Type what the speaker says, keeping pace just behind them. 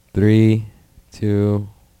3, 2,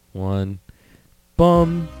 1.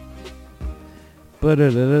 Bum.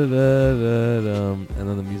 Ba-da-da-da-da-da-dum. And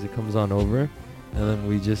then the music comes on over. And then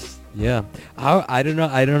we just, yeah. I don't know.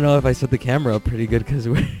 I don't know if I set the camera up pretty good because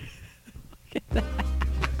we're... Look at that.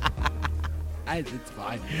 It's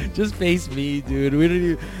fine. Just face me, dude. We don't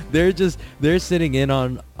even, they're sitting in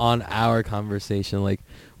on our conversation. Like,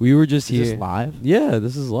 we were just here. Is this live? Yeah,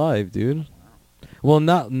 this is live, dude. Well,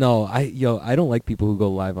 I don't like people who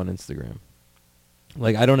go live on Instagram.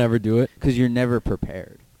 Like, I don't ever do it. Because you're never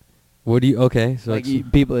prepared. What do you, okay. So Like,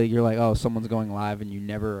 you're like, oh, someone's going live, and you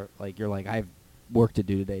never, like, you're like, I have work to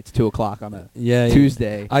do today. It's 2 o'clock on a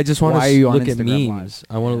Tuesday. I just want Why are to you on look at Instagram memes.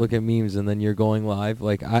 Live? I want to Yeah. look at memes, and then you're going live.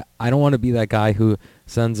 Like, I don't want to be that guy who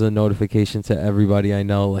sends a notification to everybody I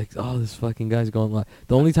know, like, oh, this fucking guy's going live.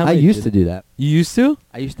 The only time I used to do that. You used to?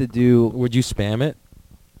 I used to do... Would you spam it?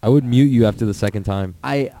 I would mute you after the second time.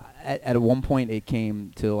 At one point, it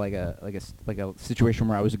came to like a situation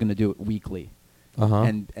where I was going to do it weekly. Uh-huh.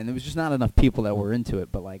 And there was just not enough people that were into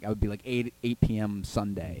it, but like I would be like 8 p.m.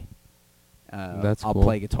 Sunday. That's I'll cool.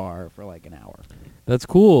 play guitar for like an hour. That's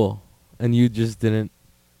cool. And you just didn't...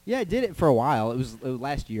 Yeah, I did it for a while. It was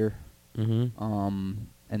last year. Mm-hmm.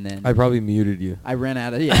 And then I probably muted you. I ran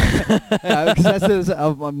out of because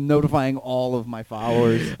I'm notifying all of my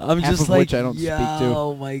followers. I'm half just of like, which I don't speak to.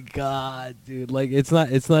 Oh my god, dude! Like, it's not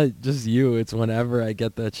just you. It's whenever I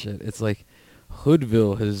get that shit. It's like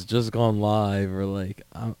Hoodville has just gone live, or like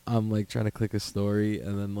I'm like trying to click a story,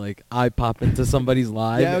 and then like I pop into somebody's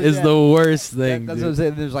live. Yeah, is yeah. the worst thing. That's dude. what I'm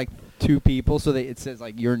saying. There's like 2 people, so it says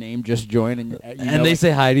like your name just joined, and And they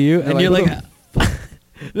say hi to you, and like, you're "Who like.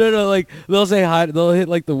 No, like, they'll say hi, they'll hit,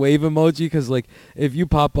 like, the wave emoji, because, like, if you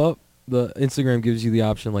pop up, the Instagram gives you the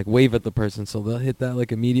option, like, wave at the person, so they'll hit that,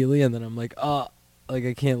 like, immediately, and then I'm like, oh, like,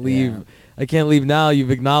 I can't leave. Yeah. I can't leave now,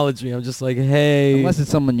 you've acknowledged me. I'm just like, hey. Unless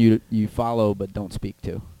it's someone you follow but don't speak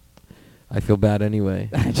to. I feel bad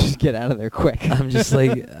anyway. Just get out of there quick. I'm just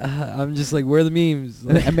like, where are the memes?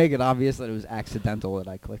 Like, and make it obvious that it was accidental that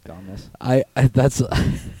I clicked on this. that's...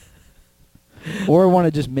 Or I want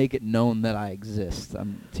to just make it known that I exist.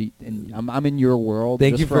 I'm in your world.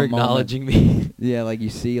 Thank just you for a moment. acknowledging me. Yeah, like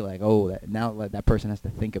you see, like, oh, now that person has to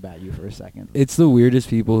think about you for a second. It's the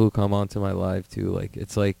weirdest people who come onto my live, too. Like,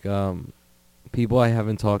 it's like people I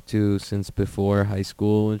haven't talked to since before high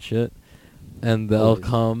school and shit. And they'll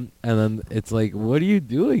come, and then it's like, what are you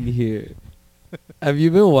doing here? Have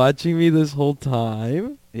you been watching me this whole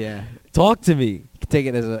time? Yeah. Talk to me. You can take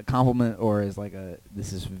it as a compliment or as like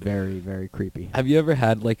this is very, very creepy. Have you ever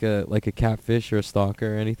had like a catfish or a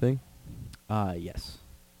stalker or anything? Yes.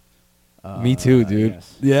 Me too, dude.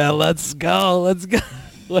 Yes. Yeah, let's go.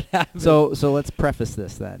 What happened? So let's preface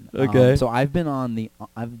this then. Okay. So I've been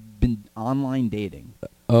online dating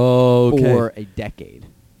Oh, okay. for a decade.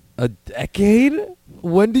 A decade?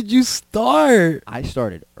 When did you start? I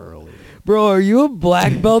started early. Bro, are you a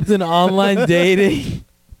black belt in online dating?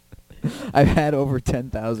 I've had over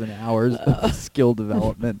 10,000 hours of skill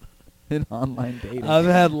development in online dating. I've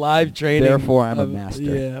had live training. Therefore, I'm a master.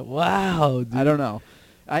 Yeah. Wow, dude. I don't know.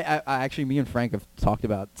 I actually, me and Frank have talked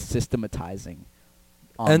about systematizing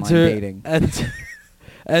online dating.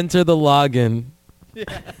 Enter the login.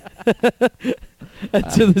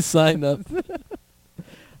 Enter the sign up.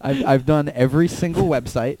 I've done every single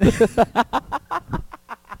website.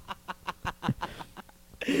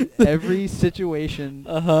 Every situation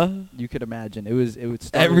you could imagine. It would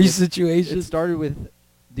start Every with, situation. It started with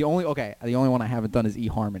the only one I haven't done is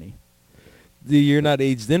eHarmony. Dude, you're not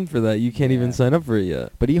aged in for that. You can't even Yeah. sign up for it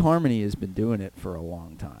yet. But eHarmony has been doing it for a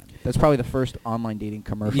long time. That's probably the first online dating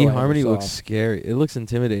commercial I ever eHarmony saw. looks scary. It looks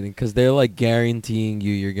intimidating because they're like guaranteeing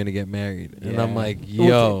you're gonna get married, and I'm Yeah. like, Well,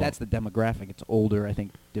 yo, that's the demographic. It's older, I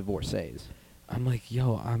think, divorcees. I'm like,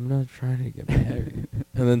 yo, I'm not trying to get married.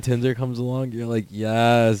 And then Tinder comes along. You're like,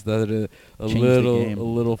 yes, that a Changed the game.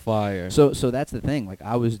 little fire. So that's the thing. Like,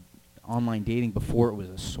 I was online dating before it was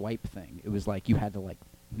a swipe thing. It was like you had to like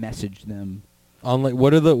message them. On like,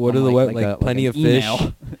 what are the web, like Plenty of Fish?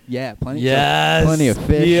 email. Yeah, plenty. Yes, Plenty of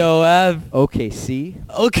Fish. POF. OKC.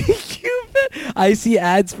 Okay, Cupid. I see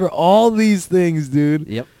ads for all these things, dude.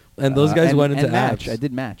 Yep. And those guys went into Match. apps. I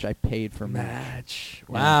did Match. I paid for Match. Match.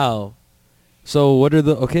 Yeah. Wow. So what are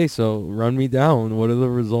the so run me down. What are the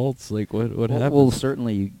results? Like what happened? Well,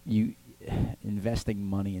 certainly you investing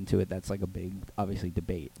money into it. That's like a big, obviously,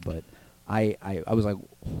 debate. But I was like,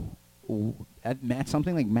 at Match,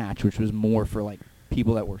 something like Match, which was more for like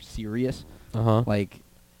people that were serious. Like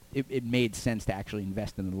it made sense to actually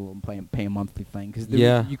invest in it a little and pay a monthly thing because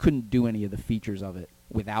you couldn't do any of the features of it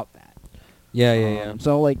without that. Yeah.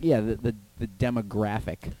 So like the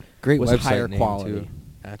demographic Great was website higher name, quality. too.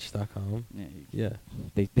 Match.com. Yeah, Yeah.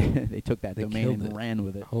 they they took that They domain killed and it. ran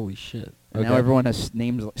with it. Holy shit. And now everyone has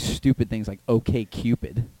names like stupid things like OK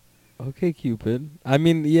Cupid. Okay, Cupid. I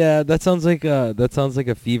mean, yeah, that sounds like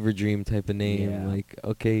a fever dream type of name. Yeah. Like,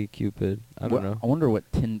 okay, Cupid. I don't know. I wonder what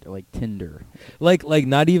Tinder. Like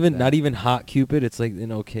not That. even hot Cupid. It's like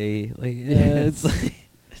an okay. Like yeah, it's like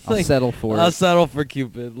it's I'll like, settle for I'll it. settle for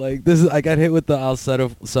Cupid. Like this is I got hit with the I'll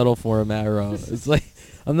settle for him arrow. It's like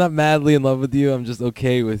I'm not madly in love with you. I'm just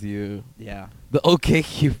okay with you. Yeah. The okay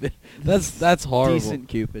Cupid. That's horrible. Decent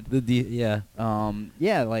Cupid. Yeah.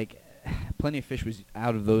 Yeah, like Plenty of Fish was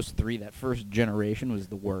out of those three. That first generation was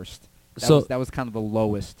the worst. That was kind of the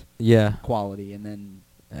lowest Yeah. quality, and then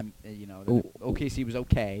Ooh. OKC was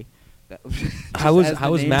okay. How was Just as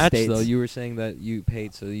the name Match states. though? You were saying that you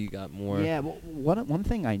paid so you got more. Yeah, well, one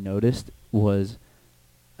thing I noticed was,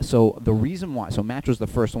 so the reason why, so Match was the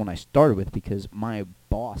first one I started with because my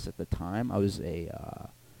boss at the time, I was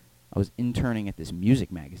interning at this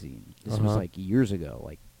music magazine. This was Uh-huh. like years ago,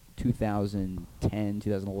 like 2010,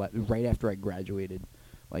 2011, right after I graduated,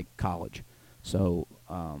 like college. So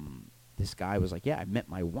this guy was like, "Yeah, I met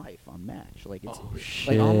my wife on Match." Like it's Oh,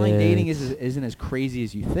 like online dating shit. isn't as crazy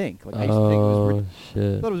as you think. Like I used to think it was. I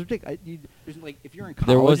Shit. thought it was ridiculous. There's like if you're in college,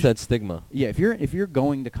 There was that stigma. yeah, if you're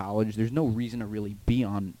going to college, there's no reason to really be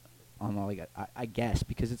on like I guess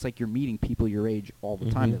because it's like you're meeting people your age all the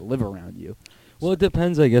time Mhm. that live around you. Well, it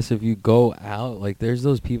depends, I guess, if you go out. Like, there's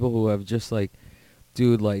those people who have just, like,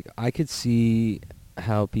 dude, like, I could see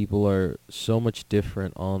how people are so much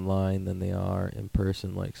different online than they are in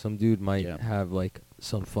person. Like, some dude might Yeah. have, like,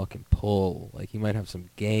 some fucking pull. Like, he might have some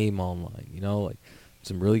game online, you know? Like,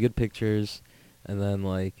 some really good pictures, and then,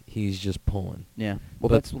 like, he's just pulling. Yeah. Well,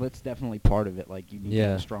 But- that's definitely part of it. Like you need to have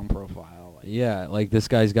Yeah. a strong profile. Like, Yeah, like, this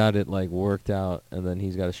guy's got it, like, worked out, and then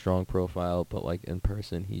he's got a strong profile, but, like, in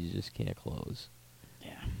person, he just can't close. Yeah.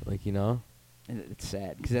 Like, you know? And it's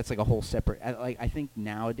sad because that's like a whole separate. I think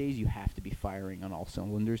nowadays you have to be firing on all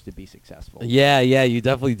cylinders to be successful. Yeah, you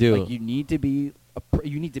definitely do. Like you need to be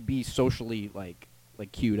you need to be socially like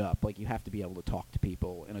queued up. Like you have to be able to talk to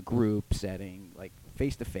people in a group setting, like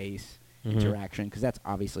face to face Mhm. interaction, because that's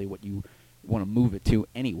obviously what you want to move it to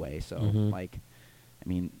anyway. So Mhm. like, I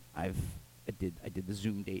mean, I did the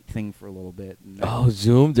Zoom date thing for a little bit. And Oh,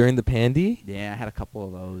 Zoom during the pandy? yeah, I had a couple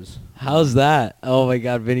of those. How's that? Oh my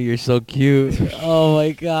god, Vinny, you're so cute. Oh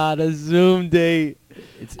my god, a Zoom date.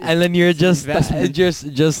 And then you're it's an just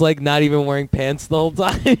investment. just like not even wearing pants the whole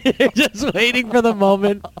time. You're just waiting for the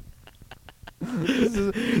moment.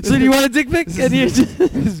 So do you want a dick pic? And you're just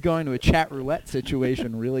This is going to a chat roulette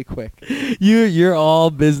situation really quick. you're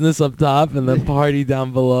all business up top and then party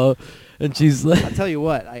down below. And she's like, I'll tell you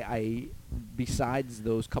what, I besides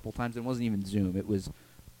those couple times, it wasn't even Zoom. It was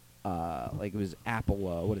like it was Apple.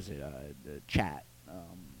 What is it? The chat,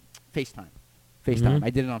 FaceTime. FaceTime. Mhm. I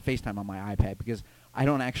did it on FaceTime on my iPad because I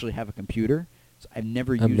don't actually have a computer, so I've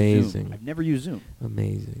never used Amazing. Zoom. I've never used Zoom.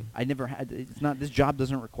 amazing. I never had. It's not. This job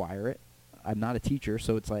doesn't require it. I'm not a teacher,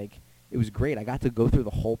 so it's like it was great. I got to go through the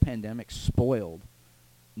whole pandemic spoiled,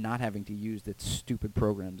 not having to use that stupid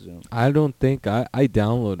program Zoom. I don't think I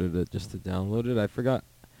downloaded it just to download it. I forgot.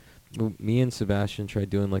 Me and Sebastian tried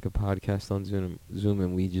doing like a podcast on Zoom,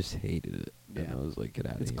 and we just hated it. And Yeah. I was like, get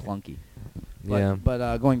out of It's here. clunky. Yeah.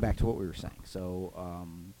 But going back to what we were saying, so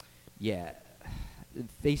yeah,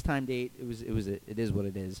 FaceTime date. It is what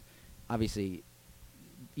it is. Obviously,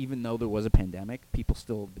 even though there was a pandemic, people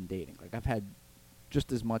still have been dating. Like I've had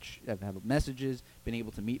just as much. I've had messages, been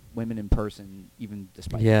able to meet women in person, even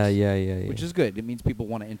despite Yeah, this, yeah. which is good. It means people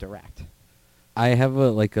want to interact. I have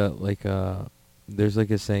a there's like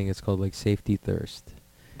a saying. It's called like safety thirst.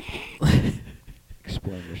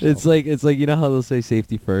 Explain yourself. It's like you know how they'll say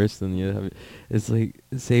safety first, and it's like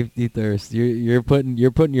safety thirst. You're putting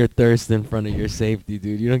your thirst in front of your safety,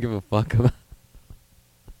 dude. You don't give a fuck about.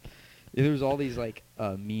 Yeah, there was all these like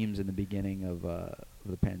memes in the beginning of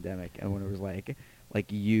the pandemic, and when it was like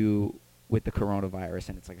you with the coronavirus,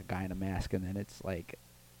 and it's like a guy in a mask, and then it's like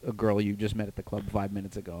a girl you just met at the club 5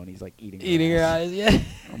 minutes ago, and he's like eating Her eyes, yeah.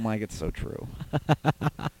 I'm like, it's so true.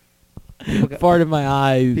 Fart in my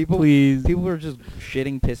eyes, please. People are just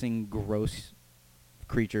shitting, pissing, gross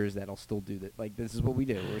creatures that'll still do that. Like this is what we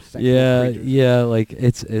do. We're sexual creatures. Yeah. Like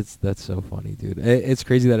it's that's so funny, dude. It's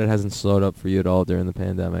crazy that it hasn't slowed up for you at all during the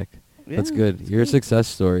pandemic. That's Yeah, good. it's You're a success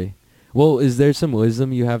story. Well, is there some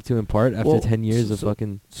wisdom you have to impart after Well, 10 years so- of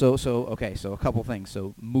fucking? So okay. So a couple things.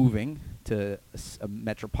 So moving to a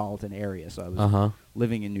metropolitan area. So I was Uh huh.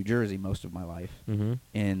 living in New Jersey most of my life Mhm.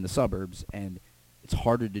 in the suburbs, and it's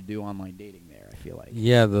harder to do online dating there. I feel like.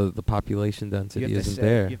 Yeah, the population You density have to isn't set,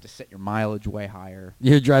 there. You have to set your mileage way higher.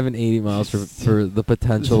 You're driving 80 miles for the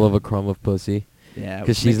potential of a crumb of pussy. Yeah,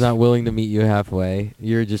 Because she's not willing to meet you halfway.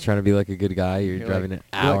 You're just trying to be like a good guy. You're driving like, an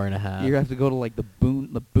hour and a half. You have to go to like the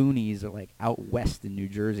boonies or like out west in New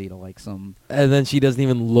Jersey to like some. And then she doesn't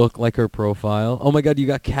even look like her profile. Oh my God, you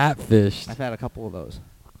got catfished. I've had a couple of those.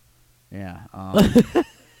 Yeah.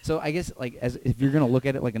 So I guess like as if you're gonna look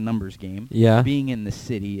at it like a numbers game. Yeah. Being in the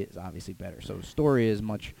city is obviously better. So story is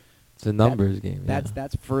much. It's a numbers game.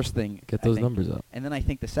 That's first thing. Get I those think. numbers up. And then I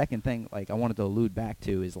think the second thing, like I wanted to allude back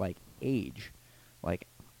to, is like age. Like,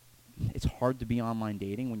 it's hard to be online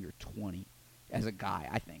dating when you're 20 as a guy,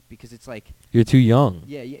 I think, because it's like You're too young.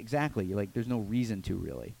 yeah, exactly. Like there's no reason to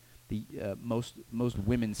really. The most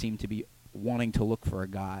women seem to be wanting to look for a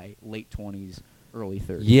guy late 20s, early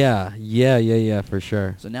 30s. Yeah, for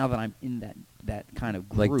sure. So now that I'm in that kind of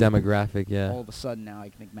Like group, demographic, yeah. all of a sudden now I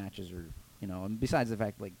think matches are, and besides the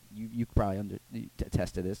fact like you could probably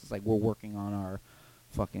attest to this, it's like we're working on our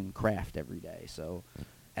fucking craft every day. So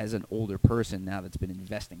as an older person now that's been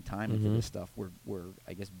investing time into this stuff, we're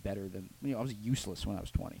I guess better than I was useless when I was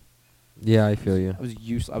 20. Yeah, I feel you. I was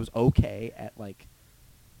useless. I was okay at like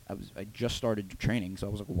I just started training, so I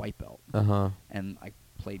was like a white belt. And I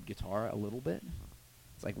played guitar a little bit.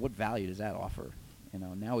 It's like, what value does that offer?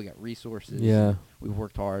 Now we got resources. Yeah. We've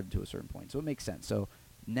worked hard to a certain point, so it makes sense. So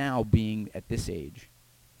now being at this age,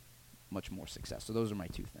 much more success. So those are my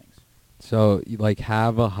two things. So you like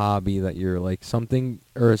have a hobby that you're like something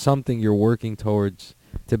you're working towards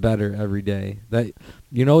to better every day. That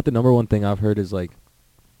what the number one thing I've heard is like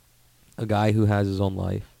a guy who has his own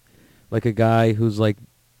life. Like a guy who's like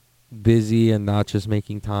busy and not just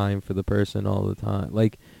making time for the person all the time.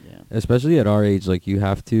 Like especially at our age, like you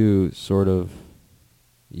have to sort of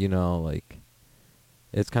like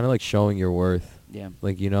it's kind of like showing your worth. Yeah.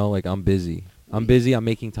 Like like I'm busy. I'm busy. I'm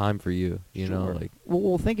making time for you. You know, Sure. like.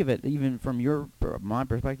 Well, think of it even from my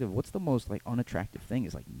perspective. What's the most like unattractive thing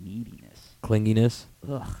is like neediness. Clinginess.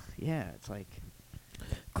 Ugh. Yeah. It's like.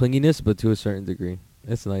 Clinginess, but to a certain degree.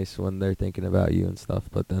 It's nice when they're thinking about you and stuff,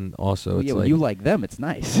 but then also it's yeah, like. when you like them, it's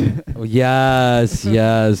nice. Oh, yes.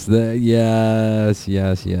 Yes.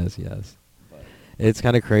 It's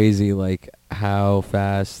kind of crazy, like how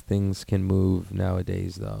fast things can move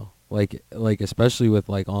nowadays, though. Like especially with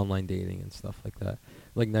like online dating and stuff like that.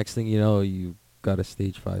 Like next thing you know, you got a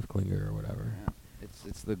stage 5 clinger or whatever. Yeah.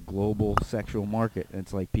 It's the global sexual market.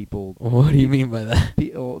 It's like people. What do you mean by that?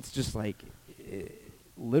 It's just like,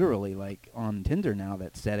 literally like on Tinder now.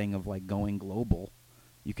 That setting of like going global,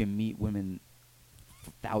 you can meet women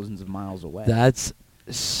thousands of miles away. That's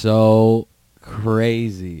so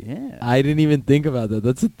crazy. Yeah. I didn't even think about that.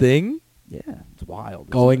 That's a thing? Yeah, it's wild.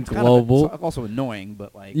 Going global. It's also annoying,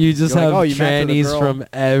 but like You just have you match with a trannies girl from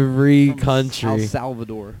every from country. El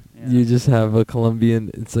Salvador. Yeah. You just have a Colombian.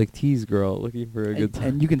 It's like tease girl looking for a good time.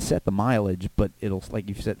 And you can set the mileage, but it'll like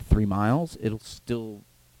if you set 3 miles, it'll still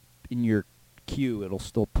in your queue. It'll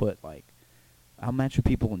still put like I'll match with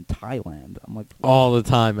people in Thailand. I'm like all the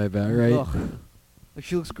time, I bet, right? Ugh. Like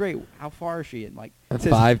she looks great. How far is she? And like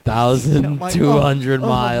 5,200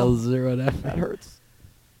 miles or whatever. That hurts.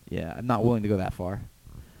 Yeah, I'm not willing to go that far.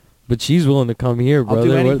 But she's willing to come here, brother. I'll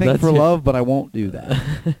do anything for love, but I won't do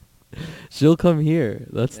that. She'll come here.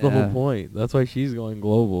 That's the whole Yeah. point. That's why she's going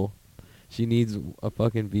global. She needs a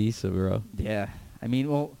fucking visa, bro. Yeah.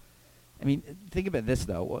 Think about this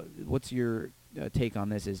though. What's your take on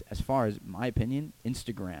this? Is as far as my opinion,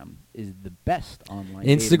 Instagram is the best online.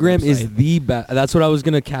 Instagram dating is website. the best. That's what I was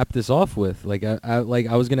gonna cap this off with. Like I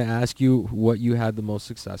was gonna ask you what you had the most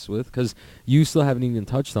success with, because you still haven't even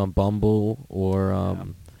touched on Bumble or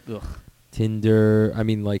Ugh. Tinder. I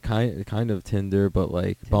mean, like kind of Tinder, but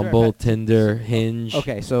like Tinder, Bumble, I've had- Tinder, Hinge.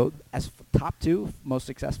 Okay, so as top 2 most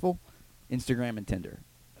successful, Instagram and Tinder.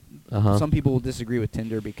 Uh-huh. Some people will disagree with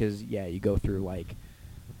Tinder because you go through like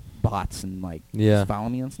bots and like Yeah. follow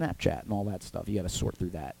me on Snapchat and all that stuff. You got to sort through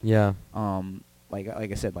that. Yeah. Like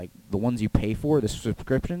I said, like the ones you pay for, the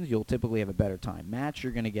subscriptions, you'll typically have a better time. Match,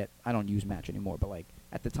 you're gonna get. I don't use Match anymore, but like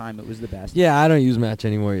at the time, it was the best. Yeah, I don't use Match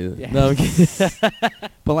anymore either. Yeah. No, I'm kidding.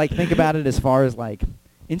 But like think about it as far as like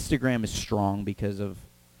Instagram is strong because of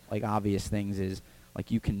like obvious things is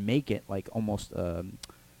like you can make it like almost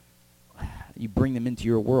you bring them into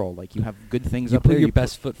your world. Like you have good things You up put there. your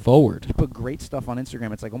best foot forward. You put great stuff on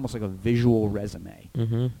Instagram. It's like almost like a visual resume.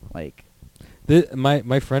 Mm-hmm. Like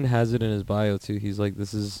My friend has it in his bio too. He's like,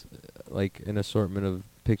 this is like an assortment of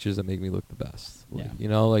pictures that make me look the best. Like,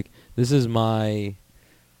 Yeah. like this is my,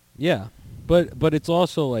 yeah. But it's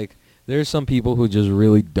also like there's some people who just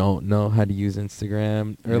really don't know how to use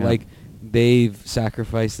Instagram, or Yeah. like they've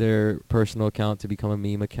sacrificed their personal account to become a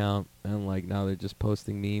meme account, and like now they're just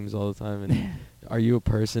posting memes all the time. And are you a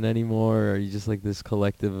person anymore, or are you just like this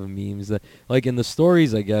collective of memes that, like, in the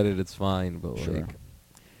stories I get it, it's fine, but Sure. like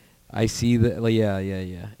I see that, like, yeah.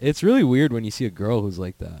 It's really weird when you see a girl who's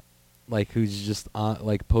like that, like who's just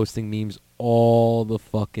like posting memes all the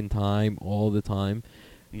fucking time, all the time.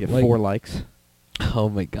 You get Like- 4 likes. Oh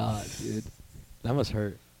my god, dude, that must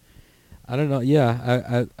hurt. I don't know.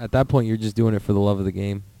 Yeah, I at that point you're just doing it for the love of the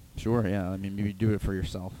game. Sure, yeah. I mean, you do it for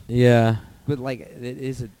yourself. Yeah, But like, it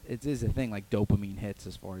is a thing. Like dopamine hits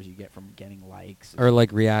as far as you get from getting likes or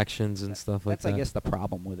like reactions and That- stuff like That's that. I guess the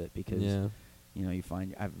problem with it because Yeah. you know you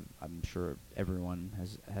find I'm sure everyone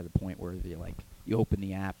has had a point where you like you open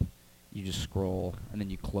the app, you just scroll and then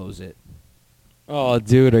you close it. Oh,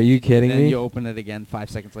 dude, are you kidding and then me? you open it again 5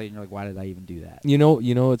 seconds later and you're like, why did I even do that? You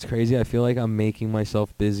know what's crazy? I feel like I'm making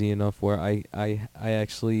myself busy enough where I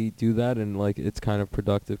actually do that, and like it's kind of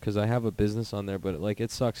productive because I have a business on there, but like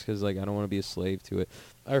it sucks because like I don't want to be a slave to it.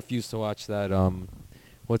 I refuse to watch that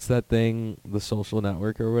what's that thing, The Social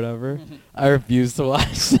Network or whatever. I refuse to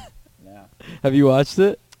watch. Yeah. Have you watched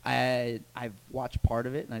it? I've watched part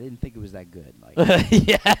of it and I didn't think it was that good. Like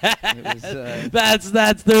Yeah. it was,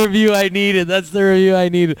 That's the review I needed. That's the review I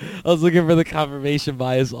needed. I was looking for the confirmation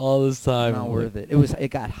bias all this time. not I'm worth like, it. It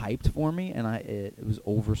got hyped for me and it was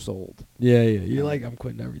oversold. Yeah. You're like, I'm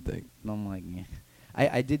quitting everything. And I'm like, eh.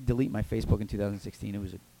 I did delete my Facebook in 2016. It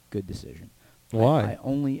was a good decision. Why?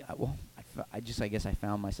 I guess I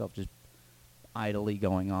found myself just idly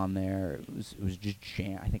going on there. It was just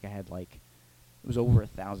jam. I think I had like it was over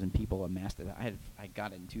 1,000 people amassed it. I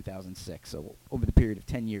got it in 2006. So over the period of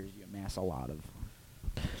 10 years, you amass a lot of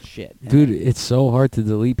shit. And Dude, it's so hard to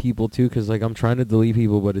delete people too, because like I'm trying to delete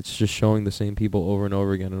people, but it's just showing the same people over and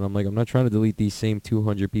over again, and I'm like, I'm not trying to delete these same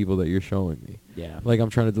 200 people that you're showing me. yeah, Like I'm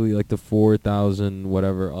trying to delete like the 4,000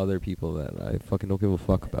 whatever other people that I fucking don't give a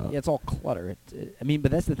fuck about. Yeah, it's all clutter. I mean, but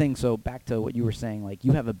that's the thing. So back to what you were saying, like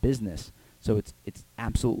you have a business, so it's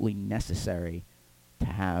absolutely necessary to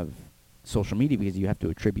have social media because you have to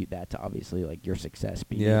attribute that to obviously like your success,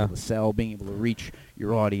 being Yeah. able to sell, being able to reach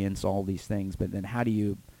your audience, all these things. But then how do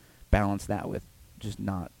you balance that with just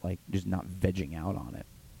not vegging out on it?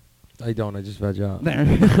 I don't. I just veg out. There.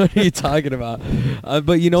 What are you talking about?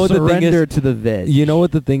 But you know what the thing Surrender is? to the veg. You know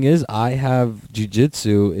what the thing is? I have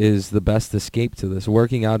jujitsu is the best escape to this.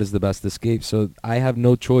 Working out is the best escape. So I have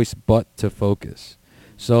no choice but to focus.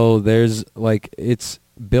 So there's like it's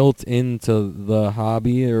built into the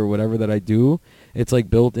hobby or whatever that I do. It's like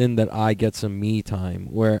built in that I get some me time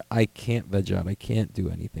where I can't veg out. I can't do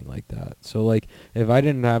anything like that. So like if I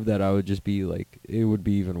didn't have that, I would just be like, it would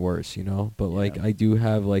be even worse, you know? But like Yeah. I do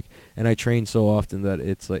have like, and I train so often that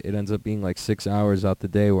it's like, it ends up being like 6 hours out the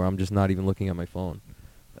day where I'm just not even looking at my phone.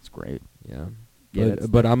 That's great. Yeah. Yeah, but that's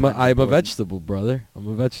but I'm a important. vegetable, brother. I'm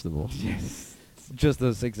a vegetable. Yes. Just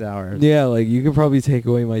those 6 hours. Yeah, like you could probably take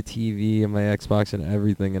away my TV and my Xbox and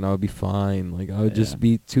everything, and I would be fine. Like I would Yeah. just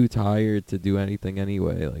be too tired to do anything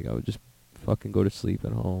anyway. Like I would just fucking go to sleep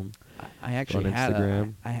at home. I actually on had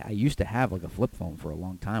Instagram. I used to have like a flip phone for a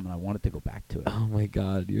long time, and I wanted to go back to it. Oh my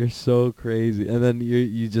god, you're so crazy. And then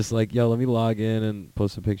you just like, yo, let me log in and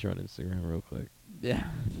post a picture on Instagram real quick. Yeah,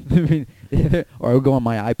 I mean, or I would go on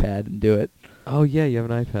my iPad and do it. Oh yeah, you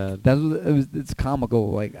have an iPad. That's what it was. It's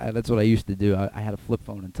comical. Like that's what I used to do. I had a flip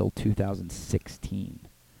phone until 2016.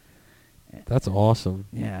 That's awesome.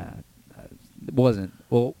 Yeah, it wasn't.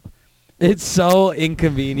 Well, It's so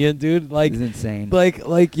inconvenient, dude. Like it's insane.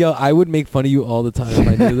 Like, yo, I would make fun of you all the time if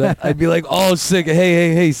I knew that. I'd be like, oh, sick.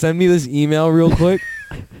 Hey, send me this email real quick.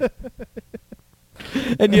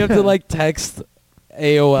 And you have to, like, text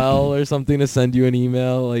AOL or something to send you an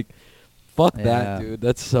email. Like, fuck Yeah. that, dude.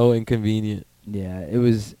 That's so inconvenient. Yeah, it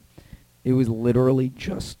was literally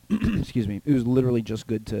just excuse me. It was literally just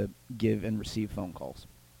good to give and receive phone calls.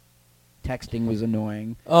 Texting was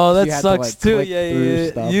annoying. Oh, So that you had to, sucks, like, too. click Yeah, through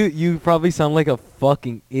yeah. stuff. You probably sound like a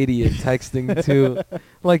fucking idiot texting, too.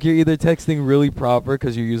 Like, you're either texting really proper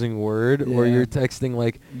because you're using Word, or Yeah. you're texting,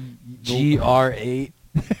 like, GR8.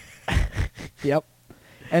 Yep.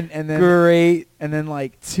 And then Great. and then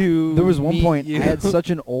like To there was one meet point you. I had such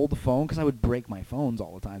an old phone because I would break my phones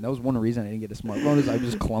all the time. That was one reason I didn't get a smartphone is I was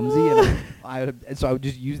just clumsy and so I would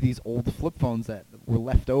just use these old flip phones that were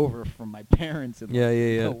left over from my parents in Yeah.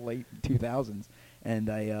 the late 2000s, and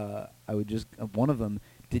I would just one of them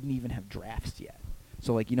didn't even have drafts yet.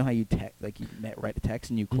 So like you know how you write a text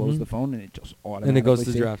and you close Mhm. the phone and it just automatically And it goes to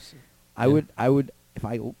saves? drafts. I would if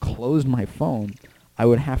I closed my phone, I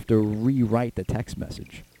would have to rewrite the text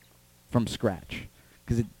message from scratch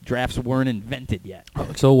because drafts weren't invented yet.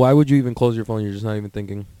 So why would you even close your phone? You're just not even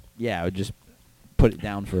thinking. yeah, I would just put it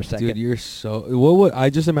down for a second. Dude, you're so. What would I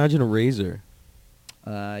just imagine a Razor?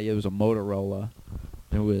 It was a Motorola.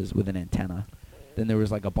 It was with an antenna. Then there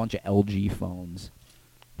was like a bunch of LG phones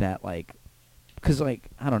that like, cause like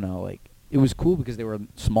I don't know, like it was cool because they were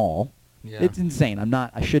small. Yeah. It's insane.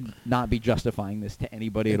 I should not be justifying this to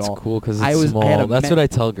anybody It's at all. cool because I it's was- I had small. a That's what I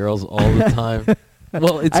tell girls all the time.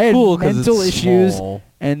 Well, it's I had cool because it's mental issues. small.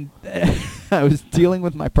 And I was dealing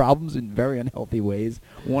with my problems in very unhealthy ways.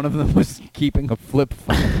 One of them was keeping a flip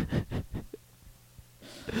phone.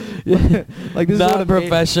 Like this is Not what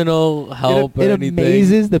professional help it or anything.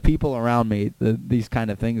 amazes the people around me these kind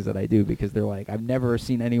of things that I do because they're like, I've never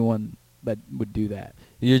seen anyone that would do that.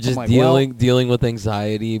 You're just like, dealing with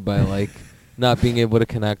anxiety by like not being able to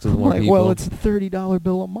connect with I'm more like, people. well, it's a $30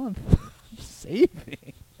 bill a month. I'm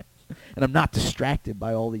saving. And I'm not distracted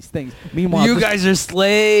by all these things. Meanwhile, you guys are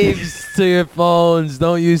slaves to your phones.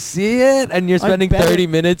 Don't you see it? And you're I'm spending better- 30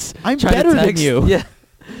 minutes I'm trying better to than text. you. Yeah.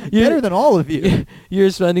 better than all of you. You're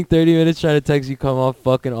spending 30 minutes trying to text. You come off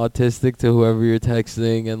fucking autistic to whoever you're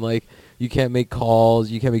texting, and like you can't make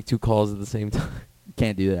calls. You can't make 2 calls at the same time.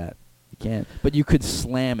 Can't do that. You can't. But you could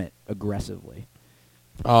slam it aggressively.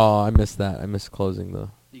 Oh, I missed that. I missed closing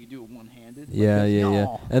though. You could do it one-handed.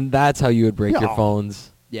 Yeah. And that's how you would break your No.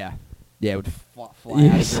 phones. Yeah. Yeah, it would fly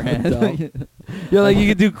You're out of so your hand. You're like, you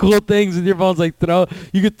could do cool things with your phones, like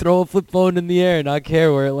you could throw a flip phone in the air and not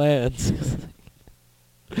care where it lands.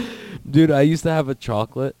 Dude, I used to have a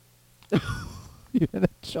chocolate. You had a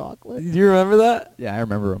chocolate? Do you remember that? Yeah, I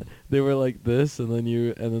remember them. They were like this, and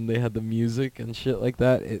then they had the music and shit like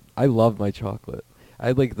that. I loved my chocolate. I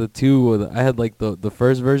had like the two. I had like the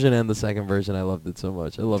first version and the second version. I loved it so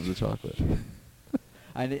much. I loved the chocolate.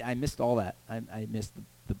 I missed all that. I missed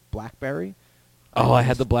the BlackBerry. Oh, I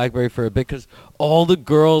had the BlackBerry for a bit because all the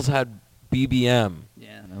girls had BBM.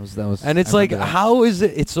 Yeah, that was. And it's I like, remember that. how is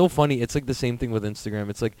it? It's so funny. It's like the same thing with Instagram.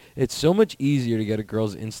 It's like, it's so much easier to get a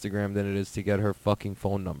girl's Instagram than it is to get her fucking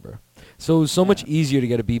phone number. So it was so much Yeah. easier to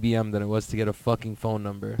get a BBM than it was to get a fucking phone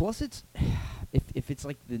number. Plus, it's if it's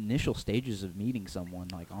like the initial stages of meeting someone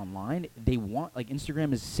like online, they want like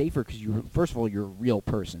Instagram is safer because you first of all you're a real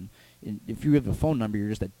person. And if you have a phone number, you're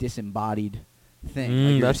just a disembodied thing.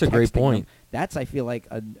 Like you're That's just a great texting them. point. That's I feel like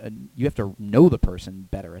you have to know the person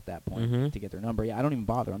better at that point Mhm. to get their number. Yeah, I don't even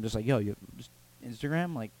bother. I'm just like, yo, you just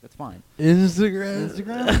Instagram, like that's fine. Instagram.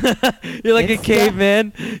 Instagram? You're like a Insta?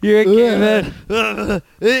 caveman. You're a caveman.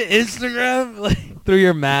 Instagram. Like through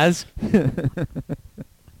your mask.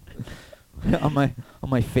 on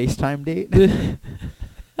my FaceTime date.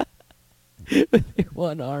 With your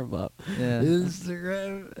one arm up. Yeah.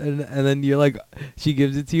 Instagram. And then you're like, she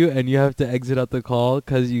gives it to you and you have to exit out the call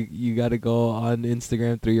because you got to go on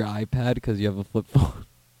Instagram through your iPad because you have a flip phone.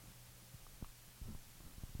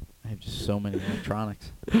 I have just so many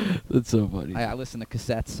electronics. That's so funny. I listen to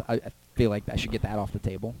cassettes. I feel like I should get that off the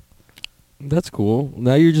table. That's cool.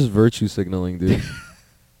 Now you're just virtue signaling, dude.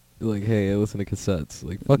 You're like, hey, I listen to cassettes.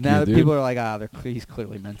 Like, fuck now you, that dude. people are like, he's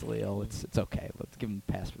clearly mentally ill. It's okay. Let's give him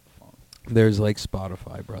a pass for the phone. There's like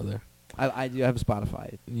Spotify, brother. I do have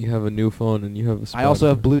Spotify. You have a new phone and you have a Spotify. I also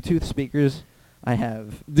have Bluetooth speakers. I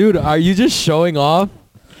have. Dude, are you just showing off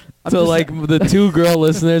I'm to just- like the 2 girl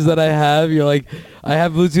listeners that I have? You're like, I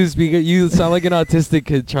have Bluetooth speaker. You sound like an autistic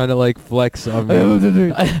kid trying to like flex on me.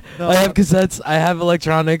 I have cassettes. I have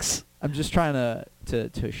electronics. I'm just trying to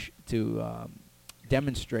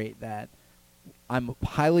demonstrate that I'm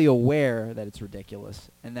highly aware that it's ridiculous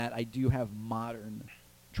and that I do have modern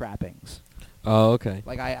trappings. Oh, okay.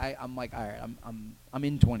 Like I'm like, all right, I'm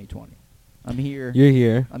in 2020. I'm here. You're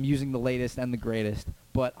here. I'm using the latest and the greatest,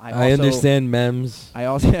 but I I also understand memes I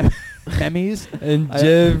also have memes, and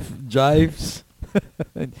jives.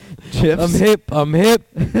 gifs. I'm hip.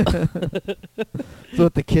 That's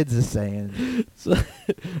what the kids are saying. So,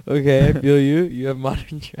 okay, I feel you. You have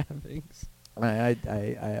modern trappings. I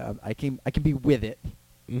can be with it.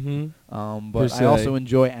 Mm-hmm. But Per I se. also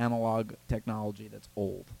enjoy analog technology that's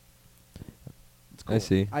old. It's cool. I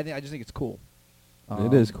see. I just think it's cool.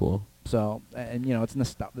 It is cool. So, and you know, it's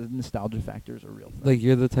the nostalgia factor is a real thing. Like,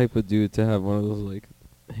 you're the type of dude to have one of those like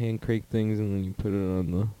hand crank things, and then you put it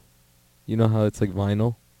on the. You know how it's like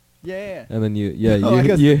vinyl, yeah. and then you Oh, I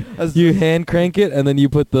guess- you hand crank it, and then you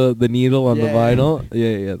put the needle on the Yeah. vinyl.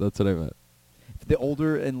 Yeah, that's what I meant. The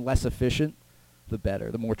older and less efficient, the better.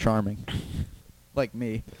 The more charming. Like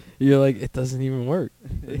me. You're like, it doesn't even work.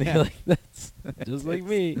 And Yeah. you're like, that's just like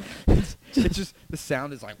me. It's just the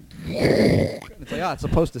sound is like. It's like, it's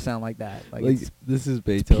supposed to sound like that. Like, Like, it's this is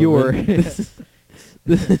Beethoven. pure.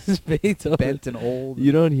 This is Beethoven. bent and old.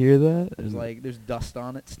 You don't hear that? There's dust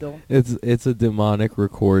on it still. It's a demonic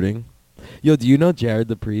recording. Yo, do you know Jared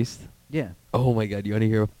the Priest? Yeah. Oh my god, you want to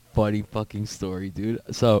hear a funny fucking story, dude?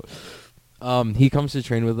 So, he comes to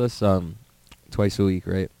train with us twice a week,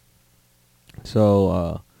 right?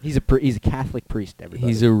 So, He's a Catholic priest. Everybody.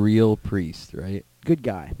 he's a real priest, right? good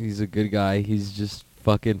guy. He's a good guy. He's just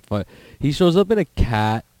fucking fun. He shows up in a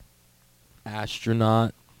cat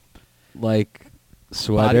astronaut like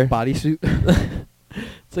sweater. Bodysuit.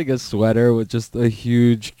 It's like a sweater with just a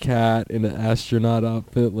huge cat in an astronaut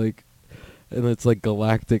outfit, like, and it's like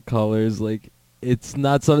galactic colors. Like, it's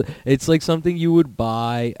not some. It's like something you would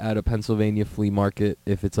buy at a Pennsylvania flea market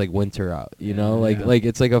if it's like winter out. You know, Yeah. like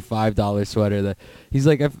it's like a $5 sweater that he's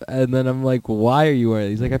like. And then I'm like, why are you wearing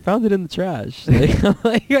it? He's like, I found it in the trash. Like, I'm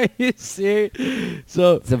like, are you serious?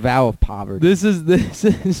 So It's a vow of poverty. this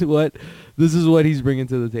is what he's bringing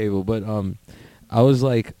to the table. But I was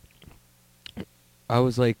like, we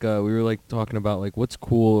were like talking about like what's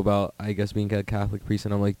cool about, I guess, being a Catholic priest,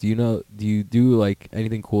 and I'm like, do you do like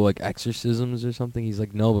anything cool like exorcisms or something? He's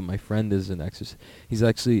like, no, but my friend is an exorcist.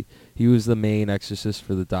 He was the main exorcist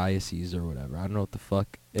for the diocese or whatever. I don't know what the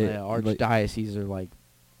fuck. Archdioceses are like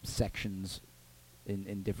sections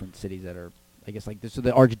in different cities that are, I guess, like so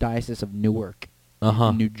the Archdiocese of Newark,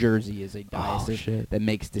 in New Jersey, is a diocese shit. that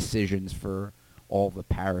makes decisions for all the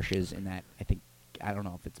parishes in that. I don't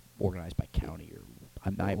know if it's organized by county or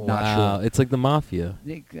I'm not Wow, sure. it's like the mafia.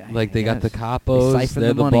 Like they got the Yes. capos, siphon they're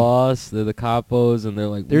the the money. boss, they're the capos, and they're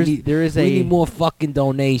like, There we is need more fucking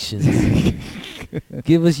donations.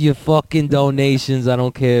 Give us your fucking donations. I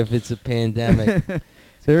don't care if it's a pandemic.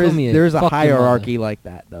 Come here, there is a fuck your hierarchy mother. like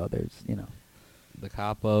that though. There's The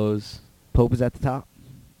capos, Pope is at the top,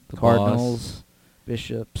 the cardinals, boss,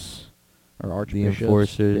 bishops, or archbishops,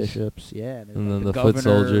 enforcers, bishops, yeah, there's and like then the governor, foot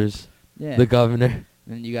soldiers, yeah, the governor, and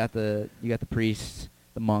then you got the priests,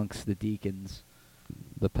 the monks, the deacons,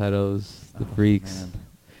 the pedos, the Oh, freaks.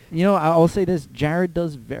 man. I'll say this: Jared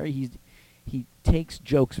does he takes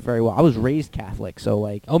jokes very well. I was raised Catholic, so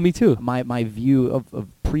like Oh, me too. my view of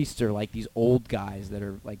priests are like these old guys that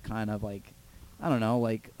are like kind of like, I don't know,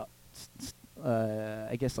 like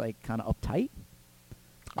I guess like kind of uptight.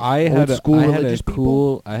 I Old had a, school I had religious a people?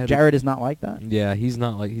 cool. I had a Jared is not like that. Yeah, he's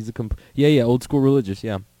not like he's a yeah, old school religious,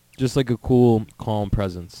 yeah. Just like a cool, calm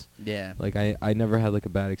presence. Yeah. Like I never had like a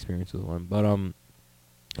bad experience with one. But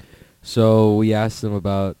so we asked him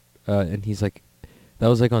about and he's like, that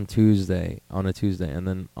was like on a Tuesday, and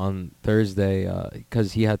then on Thursday,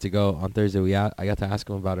 cuz he had to go on Thursday, I got to ask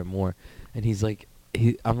him about it more. And he's like,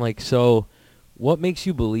 I'm like, so what makes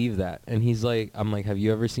you believe that? And he's like, I'm like, have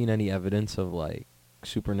you ever seen any evidence of like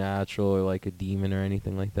supernatural or like a demon or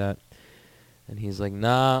anything like that? And he's like,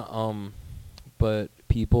 nah, but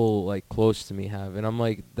people like close to me have. And I'm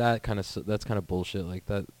like, that's kind of bullshit. Like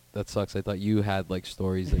that sucks. I thought you had like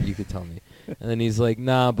stories that you could tell me. And then he's like,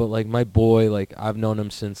 nah, but like my boy, like I've known him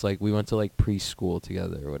since like we went to like preschool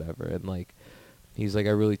together or whatever. And like he's like,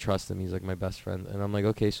 I really trust him. He's like my best friend. And I'm like,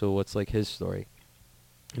 okay, so what's like his story?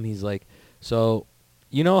 And he's like, so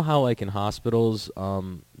you know how like in hospitals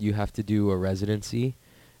you have to do a residency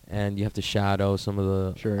and you have to shadow some of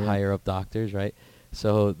the Sure, yeah. higher up doctors, right?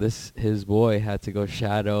 So his boy had to go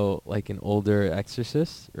shadow like an older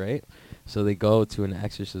exorcist, right? So they go to an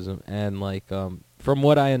exorcism, and like from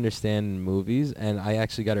what I understand in movies, and I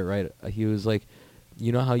actually got it right, he was like,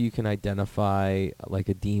 you know how you can identify like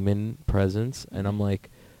a demon presence? And I'm like,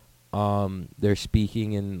 they're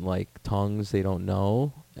speaking in like tongues they don't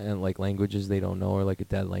know and like languages they don't know, or like a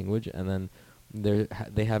dead language, and then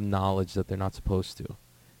they have knowledge that they're not supposed to.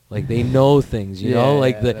 Like they know things, you know,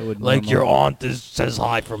 like that would like your normal- aunt says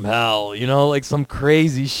hi from hell, you know, like some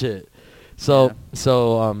crazy shit. So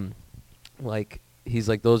like he's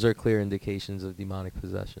like, those are clear indications of demonic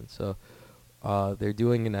possession. So they're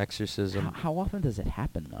doing an exorcism. How often does it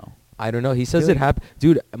happen though? I don't know. He says feel it like- happened.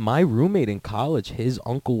 Dude, my roommate in college, his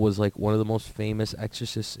uncle was like one of the most famous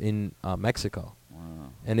exorcists in Mexico. Wow.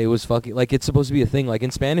 And it was fucking like, it's supposed to be a thing. Like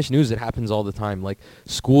in Spanish news, it happens all the time. Like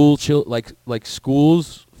like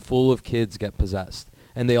schools full of kids get possessed,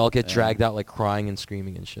 and they all get Yeah. dragged out like crying and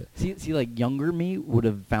screaming and shit. See, like younger me would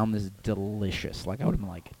have found this delicious. Like I would have been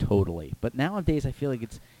like totally. But nowadays, I feel like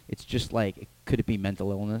it's just like, could it be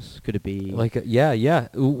mental illness? Could it be Like yeah.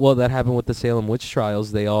 Well, that happened with the Salem witch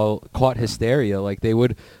trials. They all caught hysteria. Like they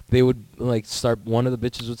would like start. One of the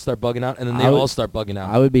bitches would start bugging out, and then they all start bugging out.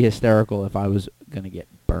 I would be hysterical if I was gonna get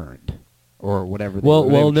burned or whatever. they Well,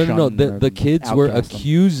 would no. shun The or kids were outcast them.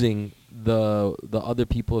 accusing the other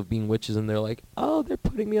people of being witches, and they're like, oh, they're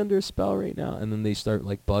putting me under a spell right now, and then they start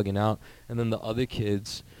like bugging out, and then the other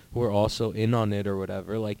kids who are also in on it or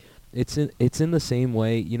whatever, like it's in the same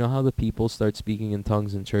way. You know how the people start speaking in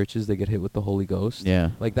tongues in churches, they get hit with the Holy Ghost.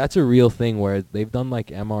 Yeah. Like that's a real thing where they've done like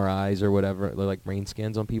MRIs or whatever, like brain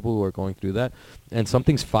scans on people who are going through that, and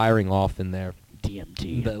something's firing off in there.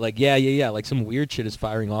 DMT. Like yeah, like some weird shit is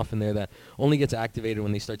firing off in there that only gets activated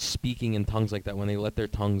when they start speaking in tongues like that, when they let their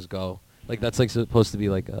tongues go. Like that's like supposed to be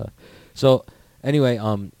like so anyway,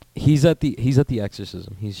 he's at the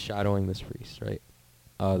exorcism. He's shadowing this priest, right?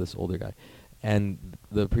 This older guy. And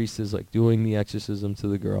the priest is like doing the exorcism to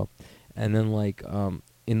the girl, and then like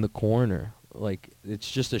in the corner, like it's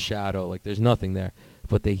just a shadow, like there's nothing there,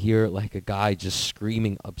 but they hear like a guy just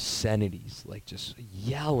screaming obscenities, like just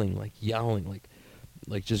yelling, like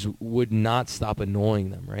just would not stop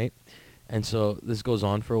annoying them, right? And so this goes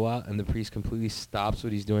on for a while, and the priest completely stops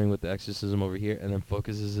what he's doing with the exorcism over here, and then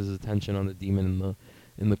focuses his attention on the demon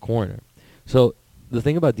in the corner. So the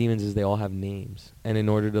thing about demons is they all have names, and in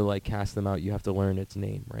order to like cast them out, you have to learn its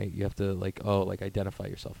name, right? You have to like identify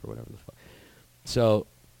yourself or whatever the fuck. So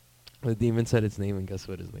the demon said its name, and guess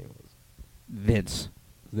what his name was? Vince.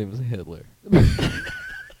 His name was Hitler.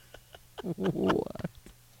 What?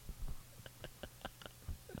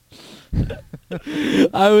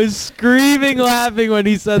 I was screaming laughing when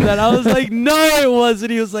he said that. I was like, no, it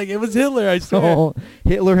wasn't. He was like, it was Hitler, I swear. Oh,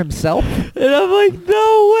 Hitler himself? And I'm like,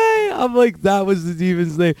 no way. I'm like, that was the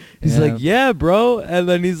demon's name. He's like, yeah, bro. And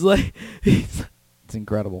then he's like, it's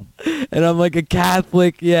incredible. And I'm like, a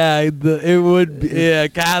Catholic. Yeah, it would be, yeah,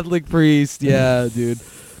 Catholic priest. Yeah, dude.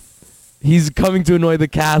 He's coming to annoy the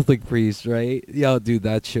Catholic priest, right? Yo, dude,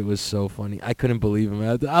 that shit was so funny. I couldn't believe him.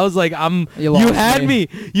 I was like, you had me.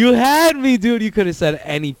 You had me, dude. You could have said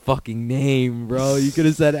any fucking name, bro. You could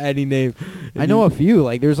have said any name. I know a few.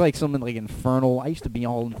 Like, there's like something like Infernal. I used to be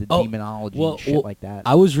all into demonology and shit like that.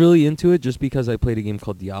 I was really into it just because I played a game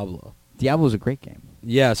called Diablo. Diablo's a great game.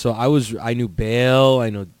 Yeah, so I knew Baal.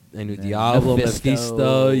 I knew Diablo,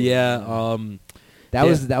 Mephisto. Yeah. That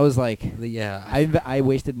was like, yeah. I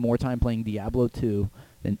wasted more time playing Diablo 2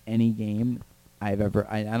 than any game I've ever.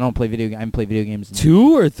 I don't play video. I haven't played video games. In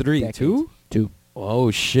 2 or 3? decades. 2. 2. Oh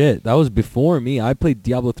shit, that was before me. I played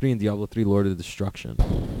Diablo 3 and Diablo 3: Lord of Destruction.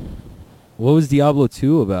 What was Diablo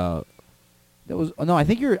 2 about? That was no. I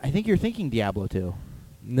think you're thinking Diablo 2.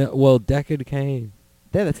 No, well, Deckard Cain.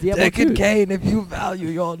 Yeah, that's Diablo 2. Deckard Cain. If you value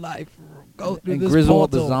your life, go through and this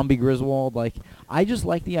Griswold, portal. the zombie Griswold. Like, I just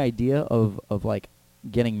like the idea of like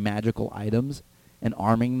getting magical items and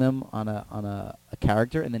arming them on a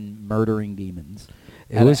character and then murdering demons.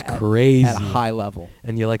 It was crazy. At a high level.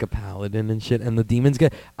 And you're like a paladin and shit. And the demons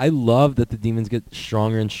I love that the demons get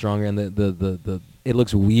stronger and stronger, and the it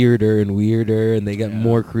looks weirder and weirder, and they get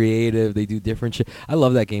more creative. They do different shit. I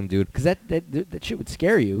love that game, dude. Because that shit would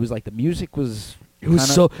scare you. It was like the music was kind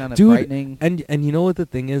of dude, frightening. And you know what the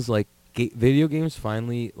thing is, like, video games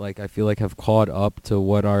finally, like, I feel like have caught up to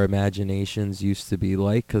what our imaginations used to be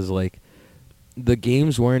like, because like the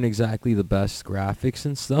games weren't exactly the best graphics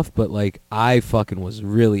and stuff, but like I fucking was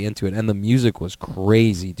really into it, and the music was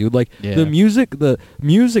crazy, dude. Like the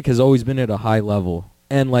music has always been at a high level,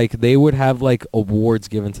 and like they would have like awards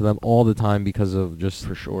given to them all the time because of just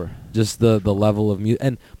for sure just the level of music.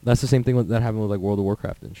 And that's the same thing that happened with like World of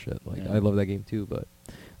Warcraft and shit. Like I love that game too, but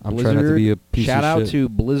I'm trying not to be a piece of shit. Shout out to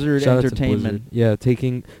Blizzard Entertainment. Yeah,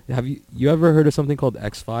 have you ever heard of something called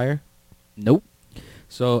Xfire? Nope.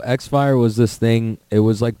 So Xfire was this thing. It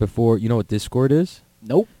was like before. You know what Discord is?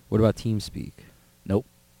 Nope. What about TeamSpeak? Nope.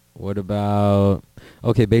 What about?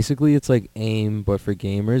 Okay, basically it's like AIM, but for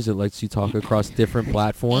gamers. It lets you talk across different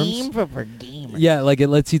platforms. AIM for gamers. Yeah, like it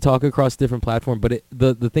lets you talk across different platforms. But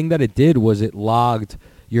the thing that it did was it logged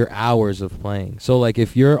your hours of playing. So like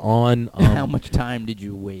if you're on how much time did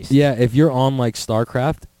you waste? Yeah, if you're on like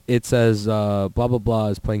StarCraft, it says blah blah blah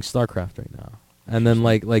is playing StarCraft right now. And then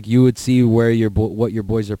like you would see where what your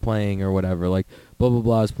boys are playing or whatever. Like blah blah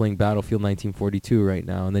blah is playing Battlefield 1942 right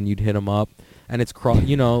now, and then you'd hit them up, and it's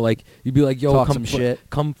like you'd be like, yo,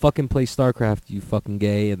 come fucking play StarCraft, you fucking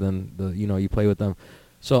gay, and then you play with them.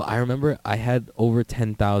 So I remember I had over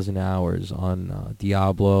 10,000 hours on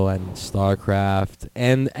Diablo and StarCraft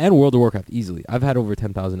and World of Warcraft easily. I've had over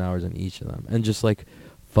 10,000 hours on each of them, and just like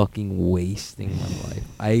fucking wasting my life.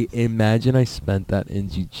 I imagine I spent that in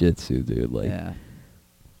jiu-jitsu, dude. Like,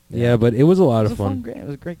 yeah, but it was a lot of fun. It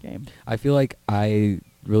was a great game. I feel like I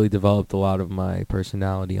really developed a lot of my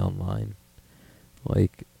personality online.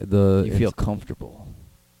 Like you feel comfortable.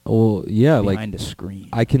 Oh yeah, behind like a screen.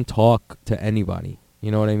 I can talk to anybody. You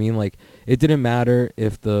know what I mean? Like, it didn't matter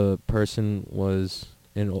if the person was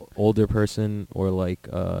an older person or like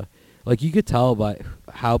you could tell by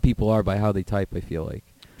how people are by how they type, I feel like.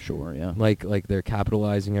 Sure, yeah. Like they're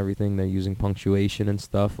capitalizing everything. They're using punctuation and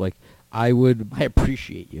stuff. Like I would, I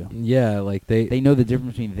appreciate you. yeah, like They know the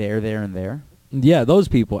difference between there, and there. yeah, those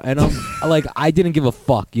people. And like I didn't give a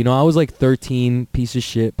fuck. You know, I was like 13, piece of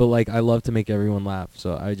shit, but like I love to make everyone laugh.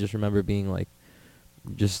 So I just remember being like,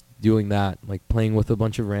 just doing that, like playing with a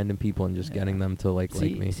bunch of random people and just Yeah. getting them to like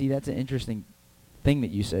me. See, that's an interesting thing that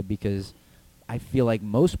you said, because I feel like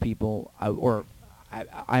most people,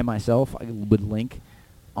 I myself, I would link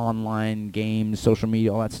online games, social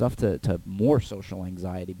media, all that stuff to more social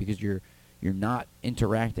anxiety, because you're not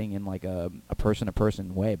interacting in like a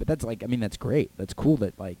person-to-person way. But that's like, I mean, that's great. That's cool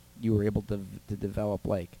that like you were able to develop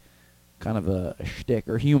like kind of a shtick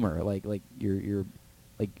or humor, like you're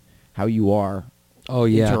like how you are. Oh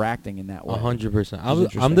yeah, interacting in that way. 100%. I'm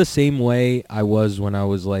interesting. the same way I was when I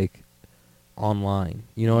was like online.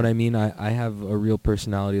 You know what I mean? I have a real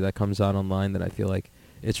personality that comes out online that I feel like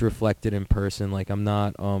it's reflected in person. Like I'm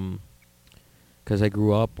not because I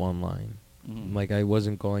grew up online. Mhm. Like I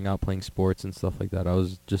wasn't going out playing sports and stuff like that. I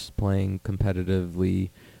was just playing competitively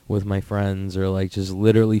with my friends, or like just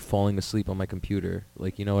literally falling asleep on my computer.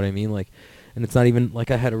 Like, you know what I mean? Like, and it's not even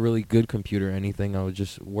like I had a really good computer or anything. I would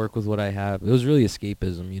just work with what I have. It was really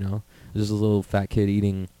escapism, you know? Just a little fat kid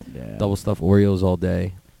eating Yeah. double stuffed Oreos all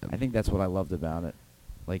day. I think that's what I loved about it.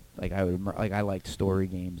 Like I liked story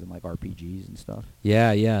games and like RPGs and stuff.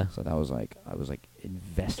 Yeah, yeah. So that was like, I was like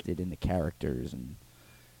invested in the characters, and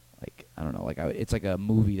like, I don't know, like it's like a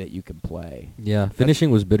movie that you can play. Yeah,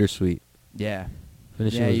 finishing was bittersweet. Yeah.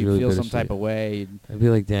 Finishing Yeah, was you really feel some bittersweet. type of way. You'd I'd be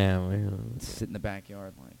like, damn. sit in the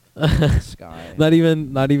backyard like the sky. Not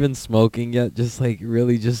even smoking yet. Just like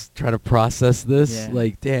really just trying to process this. Yeah.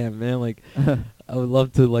 Like, damn, man. Like, I would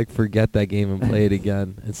love to like forget that game and play it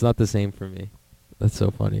again. It's not the same for me. That's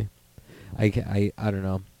so funny. I don't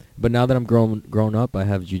know. But now that I'm grown up, I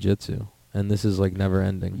have jujitsu, and this is like never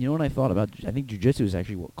ending. You know what I thought about? I think jiu-jitsu is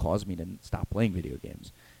actually what caused me to stop playing video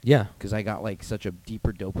games. Yeah. Because I got like such a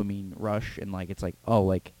deeper dopamine rush, and like it's like, oh,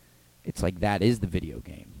 like it's like that is the video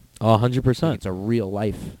game. Oh, Like, 100%. it's a real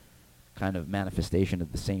life kind of manifestation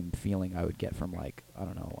of the same feeling I would get from like, I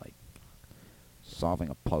don't know, like solving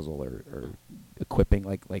a puzzle or equipping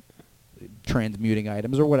like transmuting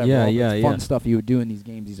items or whatever. Yeah, all the yeah, fun yeah. stuff you would do in these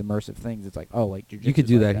games, these immersive things. It's like, oh, like jiu-jitsu You could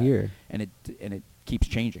do like that here. and it keeps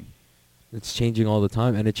changing. It's changing all the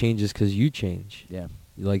time, and it changes because you change. Yeah.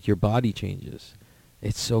 Like your body changes.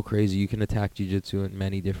 It's so crazy. You can attack jiu-jitsu in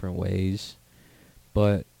many different ways,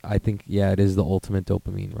 but I think it is the ultimate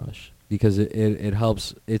dopamine rush, because it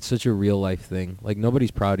helps. It's such a real life thing. Like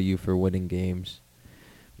nobody's proud of you for winning games.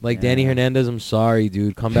 Like Danny Yeah. Hernandez, I'm sorry,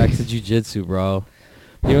 dude. Come back to jiu-jitsu, bro.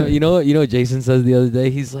 You know what Jason says the other day?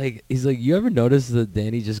 He's like, you ever notice that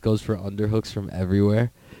Danny just goes for underhooks from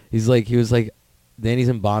everywhere? He was like, Danny's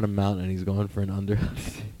in Bottom Mountain and he's going for an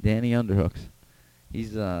underhook. Danny Underhooks.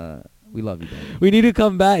 He's we love you, Danny. We need to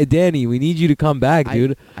come back, Danny. We need you to come back,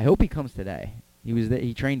 dude. I hope he comes today. He was there.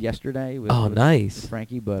 He trained yesterday with, Nice. with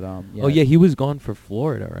Frankie, but Oh yeah, he was gone for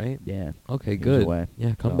Florida, right? yeah. Okay, He was good. away.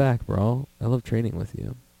 Yeah, come So- back, bro. I love training with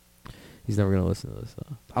you. He's never gonna listen to this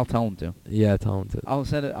though. I'll tell him to. Yeah, tell him to. I'll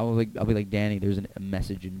send it. I'll be like, Danny. There's a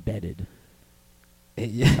message embedded.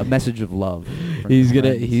 Yeah. A message of love. from He's your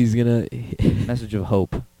gonna. friends. He's gonna. message of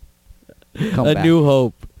hope. Come a back. new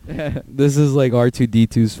hope. This is like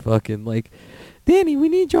R2D2's fucking like, Danny, we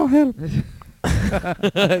need your help.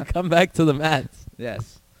 Come back to the mats.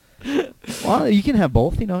 Yes. Well, you can have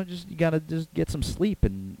both. You know, you gotta just get some sleep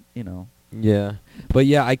and Yeah, but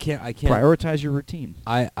yeah, I can't. prioritize your routine.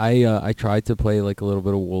 I tried to play like a little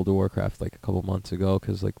bit of World of Warcraft like a couple months ago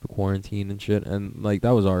because like the quarantine and shit, and like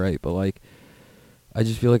that was alright. But like, I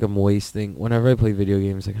just feel like I'm wasting. Whenever I play video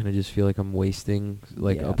games, I kind of just feel like I'm wasting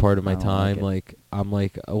like Yeah, a part of my I don't like time. it. Like I'm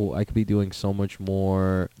like, oh, I could be doing so much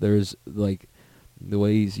more. There's like the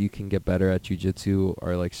ways you can get better at jiu-jitsu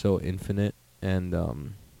are like so infinite, and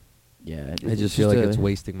Yeah. I just feel like it's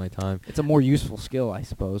wasting my time. It's a more useful skill, I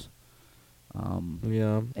suppose.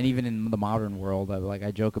 Yeah. And even in the modern world,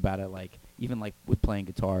 I joke about it. Like even like with playing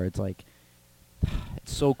guitar, it's like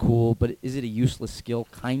it's so cool, but is it a useless skill?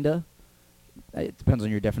 Kinda. It depends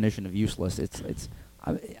on your definition of useless.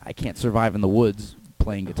 I can't survive in the woods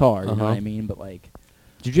playing guitar. You know what I Uh-huh. mean? But like,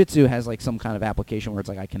 jiu-jitsu has like some kind of application where it's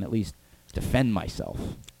like I can at least defend myself.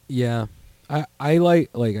 Yeah. I like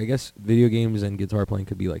I guess video games and guitar playing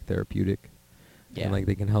could be like therapeutic. Yeah. And like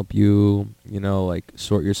they can help you, like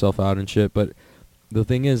sort yourself out and shit. But the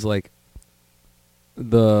thing is like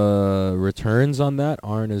the returns on that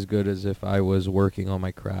aren't as good as if I was working on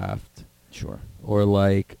my craft. Sure. Or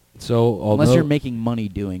like although Unless you're making money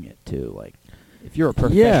doing it too. Like if you're a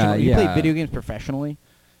professional, Yeah, you play yeah. video games professionally.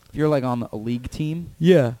 if you're like on a league team.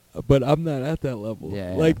 Yeah, but I'm not at that level.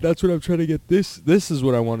 Yeah, Like yeah. that's what I'm trying to get. This is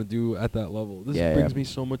what I want to do at that level. This Yeah, brings yeah. me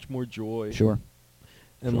so much more joy. Sure.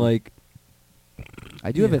 And Sure. like,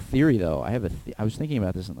 I do have Yeah. a theory though. I was thinking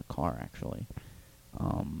about this in the car actually.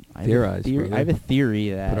 I Theorize, have a theory. brother. I have a theory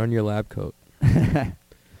that put on your lab coat. I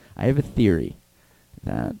have a theory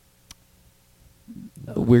that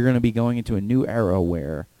we're going to be going into a new era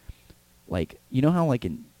where, like, you know how like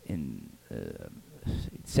in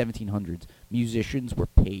 1700s musicians were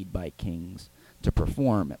paid by kings to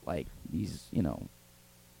perform at like these, you know,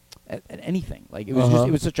 at anything. Like it was Uh-huh.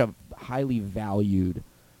 it was such a highly valued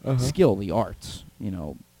Uh-huh. skill, the arts, you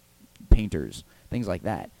know, painters, things like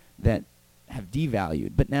that have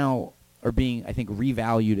devalued, but now are being, I think,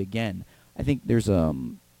 revalued again. I think there's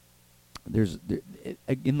in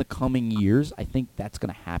the coming years, I think that's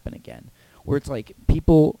going to happen again, where it's like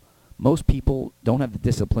most people don't have the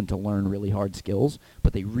discipline to learn really hard skills,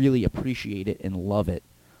 but they really appreciate it and love it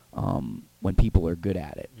when people are good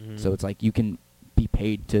at it. Mhm. So it's like you can be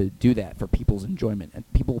paid to do that for people's enjoyment, and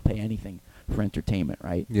people will pay anything for entertainment,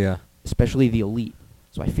 right? Yeah. Especially the elite.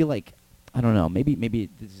 So I feel like, I don't know, maybe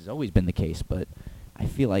this has always been the case, but I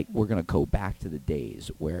feel like we're going to go back to the days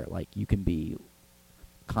where like you can be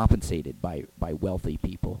compensated by wealthy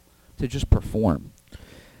people to just perform.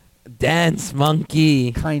 Dance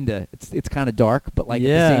monkey. Kinda. It's kind of dark, but like at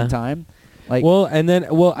Yeah. the same time, like Well, and then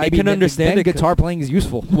I maybe can then understand it. guitar playing is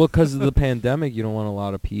useful. Well, because of the pandemic, you don't want a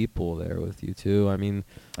lot of people there with you too. I mean,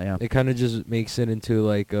 Yeah. it kind of just makes it into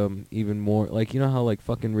like even more like, you know how like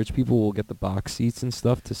fucking rich people will get the box seats and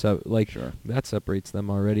stuff to like Sure. that separates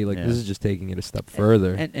them already. Like Yeah. this is just taking it a step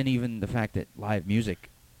further. And even the fact that live music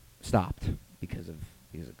stopped because of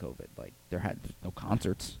COVID. Like there had no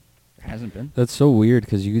concerts. There hasn't been. That's so weird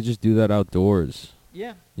because you could just do that outdoors.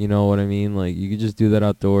 Yeah. You know what I mean? Like you could just do that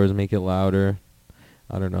outdoors, make it louder.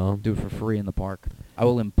 I don't know. Do it for free in the park. I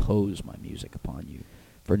will impose my music upon you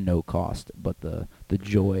for no cost, but the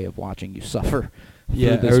joy of watching you suffer.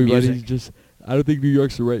 Yeah, through this everybody's music. just. I don't think New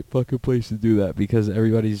York's the right fucking place to do that because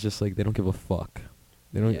everybody's just like they don't give a fuck.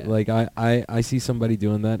 They don't Yeah. like. I see somebody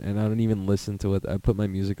doing that and I don't even listen to it. I put my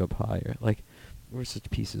music up higher. Like we're such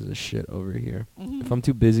pieces of shit over here. If I'm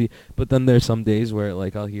too busy, but then there's some days where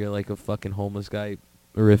like I'll hear like a fucking homeless guy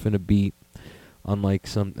riffing a beat on like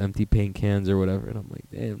some empty paint cans or whatever, and I'm like,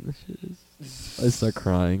 damn, this shit is. I start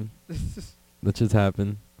crying. That just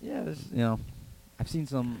happened. Yeah, you know, I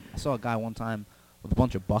saw a guy one time with a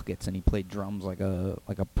bunch of buckets, and he played drums like a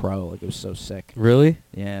pro. Like it was so sick. Really?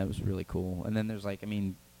 Yeah, it was really cool. And then there's like, I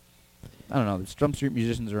mean, I don't know. The Drum Street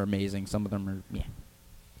musicians are amazing. Some of them are, yeah.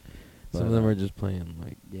 Some of them are just playing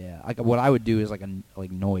like Yeah, like what I would do is like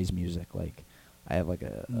noise music. Like I have like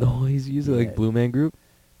a noise music, yeah. like Blue Man Group.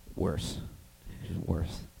 worse, just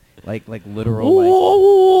worse. Like literal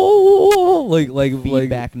like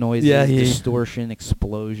feedback noises, yeah, yeah. distortion,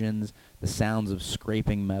 explosions, the sounds of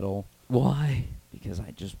scraping metal. Why? Because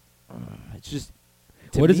it's just.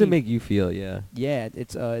 To What does it me, make you feel? Yeah. Yeah,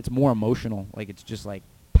 it's more emotional. Like it's just like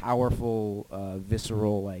powerful,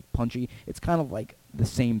 visceral, like punchy. It's kind of like the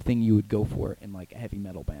same thing you would go for in like a heavy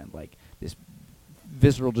metal band. Like this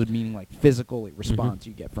visceral, just meaning like physical response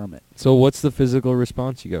you get from it. So what's the physical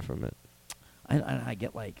response you get from it? I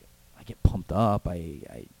get pumped up.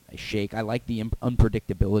 I shake. I like the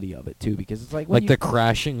unpredictability of it too, because it's like when Like the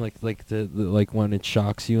crashing, like the like when it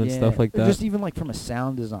shocks you and yeah, stuff like or that. just even like from a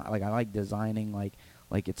sound design. Like I like designing like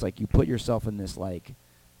it's like you put yourself in this like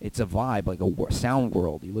it's a vibe, like a sound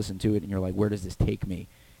world. You listen to it and you're like, where does this take me?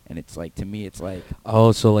 And it's like, to me, it's like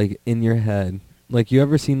Oh, so like in your head, like you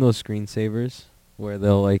ever seen those screensavers where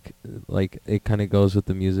they'll like it kind of goes with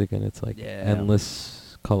the music and it's like Yeah.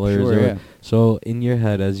 endless colors. Sure, or yeah. So in your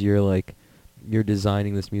head, as you're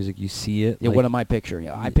designing this music, you see it. Yeah, like, what am I picturing?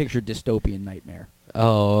 I picture dystopian nightmare.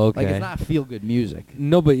 Oh, okay. Like it's not feel good music.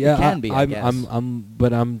 No, but yeah, can be, I guess.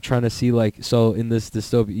 I'm trying to see like, so in this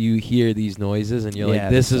dystopia, you hear these noises and you're Yeah, like,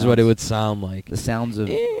 the this is what it sounds. would sound like. The sounds of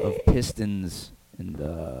pistons and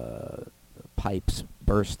pipes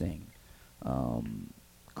bursting,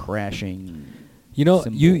 crashing. You know,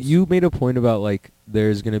 you cymbals. made a point about like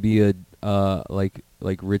there's gonna be a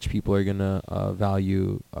like rich people are gonna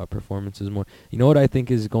value performances more. You know what I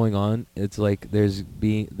think is going on? It's like there's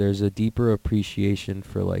a deeper appreciation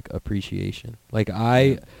for like appreciation. Like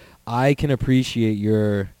I can appreciate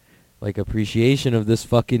your like appreciation of this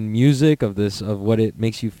fucking music, of what it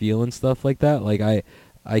makes you feel and stuff like that. Like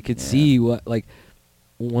I could Yeah. see what like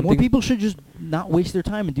one More thing. people should just not waste their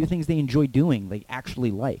time and do things they enjoy doing, they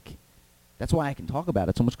actually like. That's why I can talk about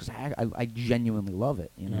it so much, because I genuinely love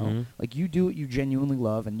it, you know? Mhm. Like, you do what you genuinely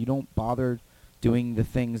love, and you don't bother doing the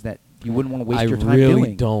things that you wouldn't want to waste I your time really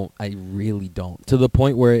doing. don't. I really don't. To the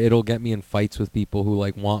point where it'll get me in fights with people who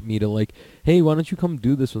like want me to like, hey, why don't you come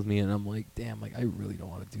do this with me? And I'm like, damn, like I really don't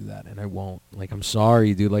want to do that, and I won't. Like, I'm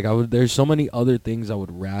sorry, dude. Like, there's so many other things I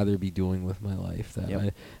would rather be doing with my life that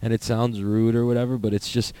Yep. and it sounds rude or whatever, but it's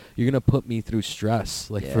just you're gonna put me through stress.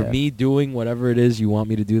 Like, for Yeah. me doing whatever it is you want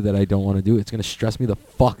me to do that I don't want to do, it's gonna stress me the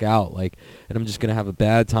fuck out. Like, and I'm just gonna have a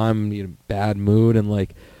bad time, in a bad mood, and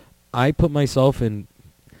like, I put myself in.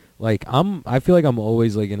 Like, I feel like I'm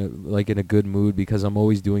always like in a good mood because I'm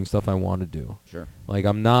always doing stuff I want to do. Sure. Like,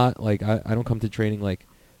 I'm not like I don't come to training like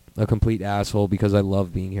a complete asshole because I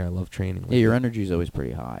love being here. I love training. Yeah, your energy is always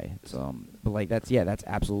pretty high. So, but like that's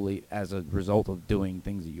absolutely as a result of doing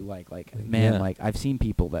things that you like. Like, man, Yeah. like I've seen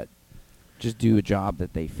people that just do a job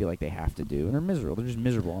that they feel like they have to do, and they're miserable. They're just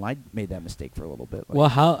miserable, and I made that mistake for a little bit. Like, Well,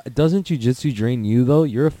 how doesn't jujitsu drain you though?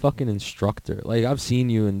 You're a fucking instructor. Like, I've seen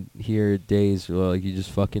you in here days where like you just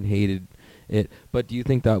fucking hated it. But do you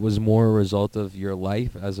think that was more a result of your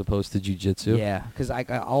life as opposed to jujitsu? yeah, because I'll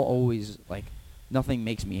always like nothing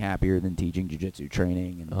makes me happier than teaching jiu-jitsu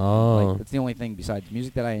training, and Oh. like it's the only thing besides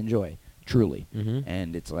music that I enjoy truly. Mm-hmm.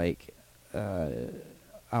 And it's like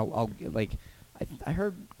I'll like I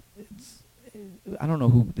heard it's I don't know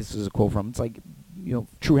who this is a quote from. It's like, you know,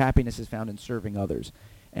 true happiness is found in serving others,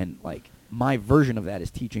 and like my version of that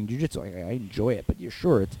is teaching jiu-jitsu. I enjoy it, but you're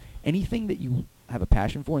sure it's anything that you have a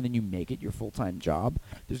passion for and then you make it your full-time job,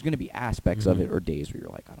 there's going to be aspects of Mhm. it or days where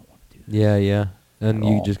you're like, I don't want to do that. Yeah, yeah. And At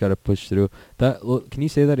you all. just got to push through. That can you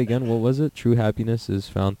say that again? What was it? True happiness is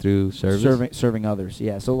found through service. Serving others.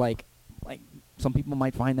 Yeah. So like some people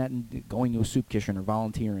might find that in going to a soup kitchen or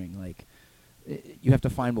volunteering. Like you have to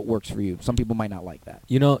find what works for you. Some people might not like that.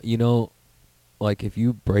 You know, like if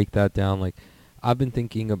you break that down, like I've been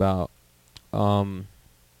thinking about,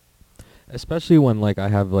 especially when like I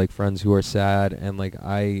have like friends who are sad, and like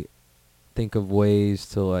I think of ways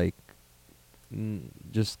to like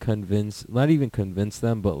just not even convince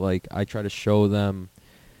them, but like I try to show them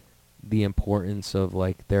the importance of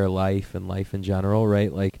like their life and life in general,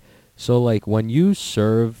 right? Like, so like when you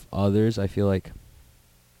serve others, I feel like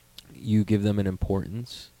you give them an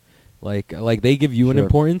importance. Like they give you an Sure.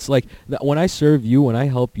 importance. Like when I serve you, when I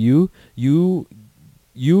help you, you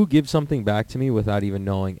give something back to me without even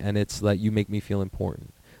knowing, and it's that you make me feel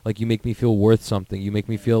important. Like you make me feel worth something. You make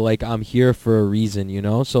me feel like I'm here for a reason, you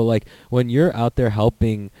know? So like when you're out there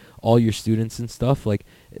helping all your students and stuff, like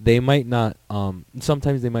they might not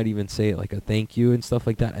sometimes they might even say like a thank you and stuff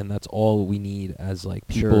like that, and that's all we need as like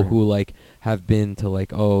people Sure. who like have been to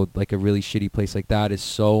like, oh, like a really shitty place like that is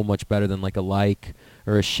so much better than like a like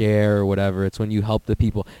or a share or whatever. It's when you help the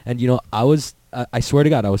people. And you know, I swear to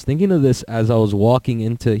God, I was thinking of this as I was walking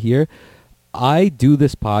into here. I do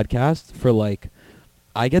this podcast for like,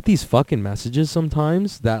 I get these fucking messages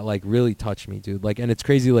sometimes that like really touch me, dude. Like, and it's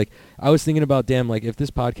crazy. Like, I was thinking about, damn, like if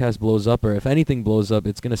this podcast blows up or if anything blows up,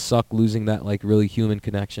 it's gonna suck losing that like really human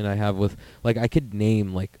connection I have with, like, I could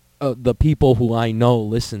name like the people who I know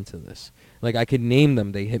listen to this. Like, I could name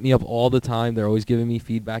them. They hit me up all the time. They're always giving me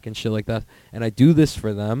feedback and shit like that. And I do this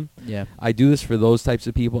for them. Yeah. I do this for those types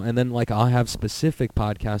of people. And then like I'll have specific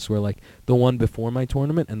podcasts where like the one before my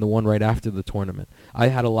tournament and the one right after the tournament. I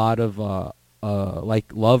had a lot of like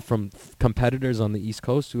love from competitors on the East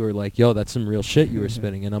Coast who are like, yo, that's some real shit you were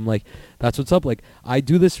spitting. And I'm like, that's what's up. Like, I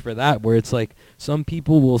do this for that, where it's like some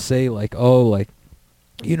people will say like, oh, like,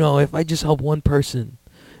 you know, if I just help one person,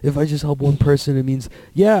 it means,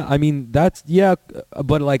 yeah, I mean, that's, yeah,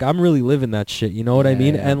 but like I'm really living that shit, you know what I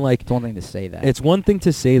mean? Yeah. And like, It's one thing to say that. it's one thing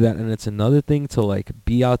to say that, and it's another thing to like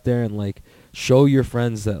be out there and like show your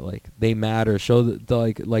friends that like they matter, show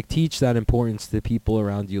that like teach that importance to people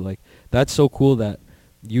around you. Like, that's so cool that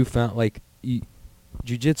you found like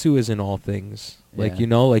jiu-jitsu is in all things. Like, Yeah. you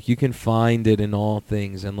know, like you can find it in all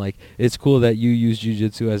things, and like it's cool that you use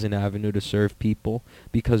jiu-jitsu as an avenue to serve people,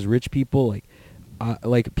 because rich people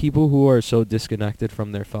like people who are so disconnected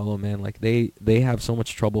from their fellow man, like they have so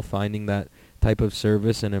much trouble finding that type of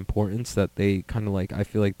service and importance that they kind of like, I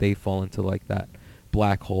feel like they fall into like that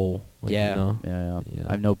black hole. Like, yeah. you know? Yeah.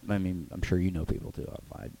 Yeah. I mean, I'm sure you know people too.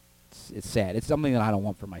 It's sad. It's something that I don't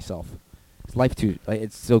want for myself. It's life too.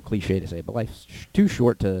 It's so cliche to say, but life's too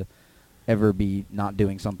short to ever be not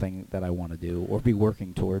doing something that I want to do or be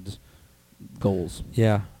working towards goals.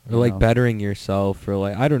 Yeah, or You like know? bettering yourself, or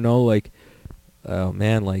like, I don't know, like, oh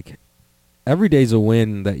man, like every day's a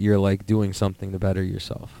win that you're like doing something to better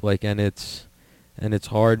yourself. Like, and it's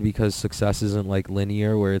hard because success isn't like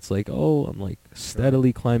linear, where it's like, oh, I'm like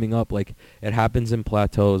steadily climbing up. Like, it happens in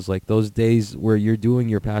plateaus. Like those days where you're doing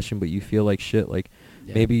your passion but you feel like shit. Like,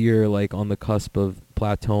 Yeah. maybe you're like on the cusp of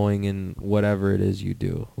plateauing in whatever it is you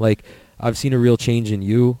do. Like, I've seen a real change in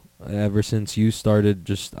you ever since you started.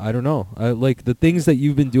 Just, I don't know, like the things that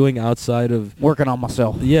you've been doing outside of Working on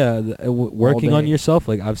myself. yeah, working on day. yourself.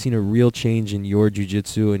 Like, I've seen a real change in your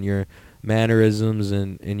jiu-jitsu and your mannerisms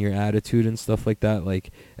and your attitude and stuff like that.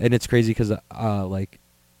 Like, and it's crazy because like,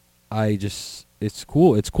 I just, it's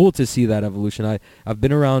cool. It's cool to see that evolution. I've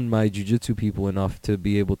been around my jiu-jitsu people enough to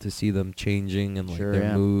be able to see them changing and like Sure, their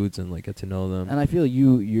yeah. moods and like get to know them. And I feel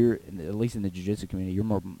you're at least in the jiu-jitsu community, you're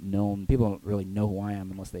more known. People don't really know who I am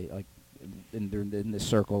unless they like they're in this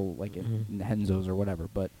circle, like in the Henzos or whatever.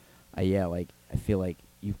 But yeah, like I feel like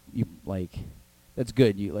you like that's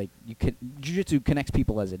good. You like you can jiu-jitsu connects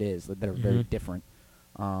people as it is that are very different.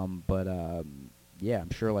 But yeah, I'm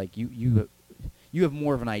sure like you have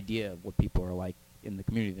more of an idea of what people are like in the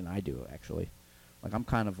community than I do, actually. Like, I'm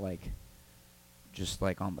kind of, like, just,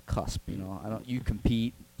 like, on the cusp, you know. You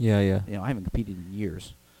compete. Yeah. You know, I haven't competed in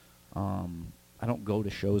years. I don't go to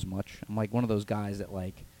shows much. I'm, like, one of those guys that,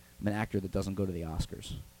 like, I'm an actor that doesn't go to the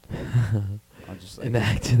Oscars. I'm just, like, An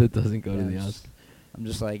actor that doesn't go to the Oscars. I'm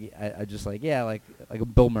just, like, I just, like, yeah, like a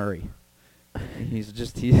Bill Murray. He's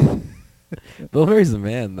Bill Murray's the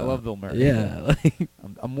man, though. I love Bill Murray. Yeah. Like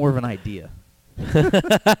I'm more of an idea.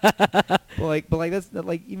 but like that's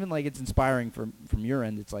like even like it's inspiring from your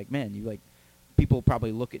end. It's like, man, you like people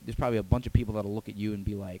probably there's probably a bunch of people that'll look at you and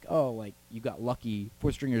be like, oh, like you got lucky.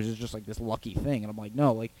 Four stringers is just like this lucky thing, and I'm like,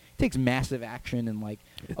 no, like it takes massive action and like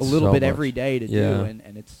it's a little so bit much. every day to Yeah. do,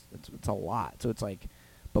 and it's a lot. So it's like,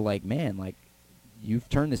 but like, man, like you've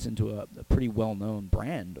turned this into a pretty well known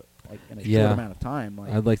brand like in a short amount of time.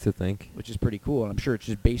 Like, I'd like to think. which is pretty cool, and I'm sure it's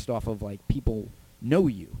just based off of like people know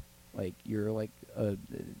you. Like you're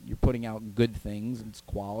putting out good things and it's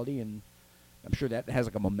quality, and I'm sure that has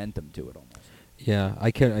like a momentum to it almost. Yeah, I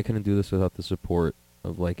couldn't do this without the support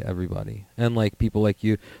of like everybody and like people like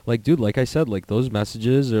you. Like, dude, like I said, like those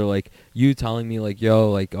messages are like you telling me like, yo,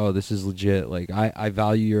 like, oh, this is legit. Like I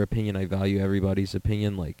value your opinion. I value everybody's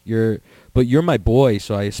opinion. Like you're my boy,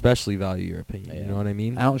 so I especially value your opinion. Yeah. You know what I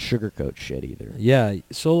mean? I don't sugarcoat shit either. Yeah.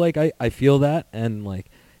 So like I feel that, and like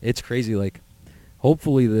it's crazy. Like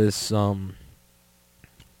hopefully this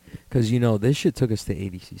because you know this shit took us to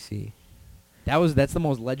ADCC. That's the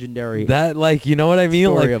most legendary That, like, you know what I mean?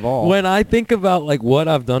 story Like, of all. when I think about, like, what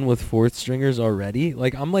I've done with fourth stringers already,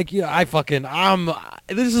 like, I'm like, yeah,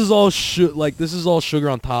 this is all this is all sugar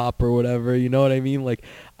on top or whatever, you know what I mean? Like,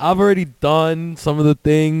 I've already done some of the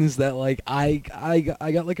things that, like, I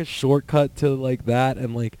got, like, a shortcut to, like, that,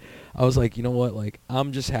 and, like, I was like, you know what? Like,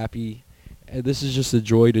 I'm just happy. This is just a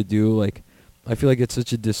joy to do, like, I feel like it's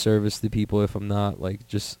such a disservice to people if I'm not, like,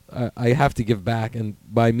 just, I have to give back, and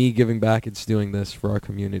by me giving back, it's doing this for our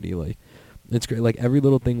community. Like, it's great. Like, every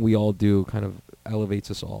little thing we all do kind of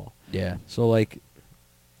elevates us all. Yeah. So, like,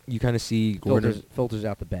 you kind of see Gordon. Filters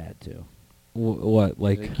out the bad, too. What?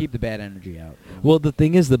 They Like, keep the bad energy out. You know? well, the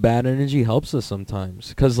thing is, the bad energy helps us sometimes.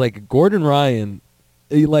 Because, like, Gordon Ryan,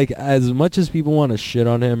 like, as much as people want to shit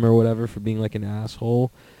on him or whatever for being, like, an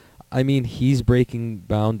asshole, I mean, he's breaking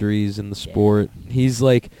boundaries in the sport. Yeah. He's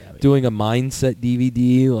like Yeah, doing a mindset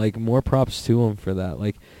DVD. Like, more props to him for that.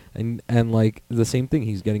 Like, and like the same thing.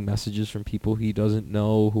 He's getting messages from people he doesn't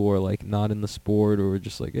know who are like not in the sport or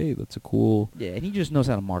just like, hey, that's a cool. Yeah, and he just knows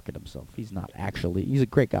how to market himself. He's a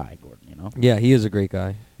great guy, Gordon. You know. Yeah, he is a great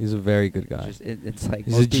guy. He's a very good guy. It's like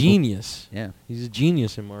He's most a genius. Yeah. He's a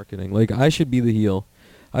genius in marketing. Like, I should be the heel.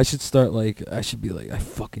 I should start like I should be like I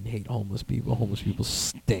fucking hate homeless people. Homeless people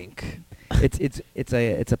stink. It's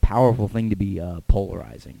a powerful thing to be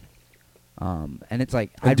polarizing, and it's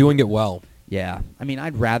like I'm doing it well. Yeah, I mean,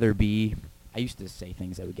 I'd rather be. I used to say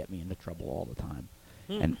things that would get me into trouble all the time,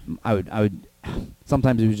 and I would.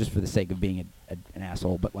 Sometimes it was just for the sake of being an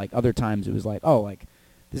asshole, but like other times it was like, oh, like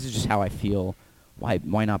this is just how I feel. Why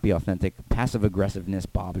not be authentic? Passive aggressiveness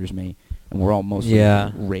bothers me, and we're all mostly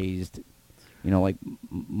raised. You know, like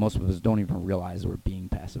most of us don't even realize we're being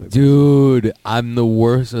passive aggressive. Dude, I'm the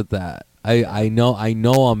worst with that. I know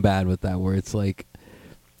I'm bad with that. Where it's like,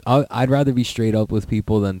 I'd rather be straight up with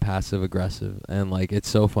people than passive aggressive, and like it's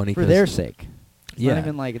so funny for their sake. It's yeah. not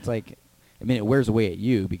even like it's like. I mean, it wears away at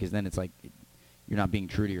you because then it's like you're not being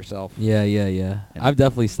true to yourself. Yeah. And I've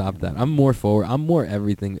definitely stopped that. I'm more forward. I'm more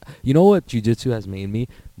everything. You know what jiu-jitsu has made me?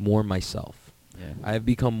 More myself. Yeah. I've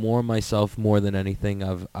become more myself more than anything.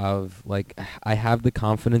 I've like I have the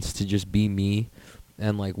confidence to just be me,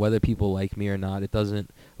 and like whether people like me or not, it doesn't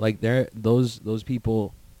like those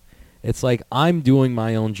people. It's like I'm doing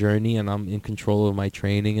my own journey and I'm in control of my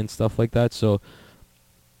training and stuff like that. So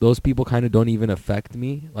those people kind of don't even affect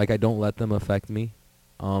me. Like I don't let them affect me.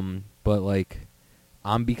 But like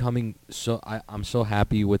I'm becoming I'm so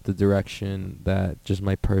happy with the direction that just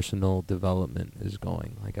my personal development is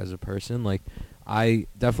going. Like as a person, like I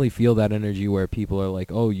definitely feel that energy where people are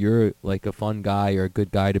like, "Oh, you're like a fun guy or a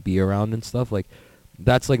good guy to be around and stuff." Like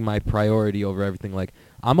that's like my priority over everything. Like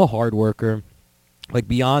I'm a hard worker. Like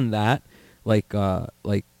beyond that, like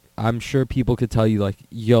I'm sure people could tell you like,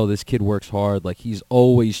 yo, this kid works hard. Like he's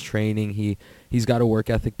always training. He's got a work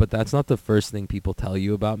ethic, but that's not the first thing people tell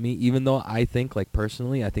you about me. Even though I think like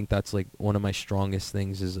personally, I think that's like one of my strongest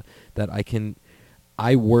things is that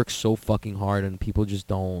I work so fucking hard and people just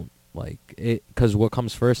don't like it. Because what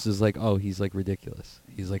comes first is like, oh, he's like ridiculous.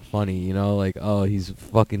 He's like funny, you know, like, oh, he's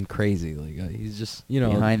fucking crazy. Like he's just, you know,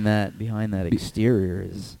 behind that exterior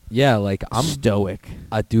is yeah, like I'm stoic,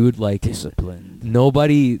 a dude like disciplined,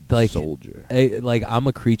 nobody like soldier. like I'm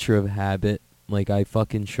a creature of habit. Like I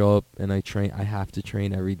fucking show up and I train. I have to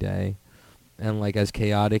train every day, and like as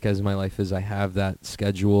chaotic as my life is, I have that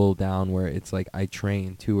schedule down where it's like I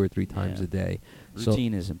train 2 or 3 times Yeah. a day.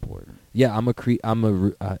 Routine is important. Yeah,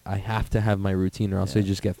 I have to have my routine or else I Yeah.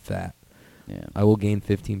 just get fat. Yeah. I will gain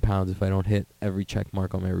 15 pounds if I don't hit every check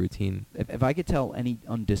mark on my routine. If I could tell any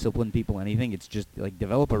undisciplined people anything, it's just like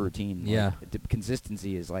develop a routine. Yeah. Like,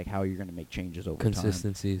 consistency is like how you're going to make changes over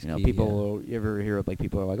Consistency is time. You know, key, people you ever hear like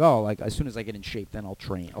people are like, oh, like as soon as I get in shape, then I'll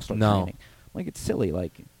train. I'll start No. training. Like it's silly.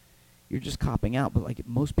 Like you're just copping out. But like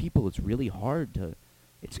most people, it's really hard to.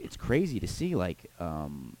 It's crazy to see like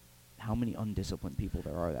how many undisciplined people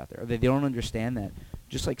there are out there. They don't understand that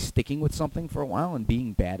just like sticking with something for a while and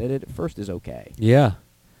being bad at it at first is okay. Yeah.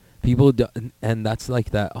 People do, and that's like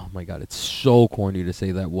that. Oh my God, it's so corny to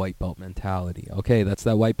say that white belt mentality. Okay, that's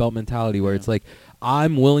that white belt mentality where Yeah. it's like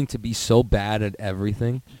I'm willing to be so bad at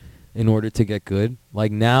everything in order to get good.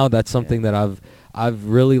 Like now, that's something that I've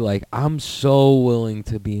really like. I'm so willing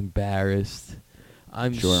to be embarrassed.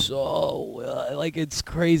 I'm Sure. so like it's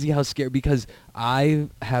crazy how scared because I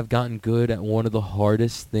have gotten good at one of the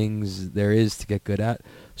hardest things there is to get good at.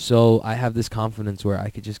 So I have this confidence where I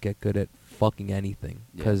could just get good at fucking anything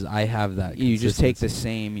because I have that. You just take the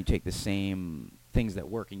consistency. same things that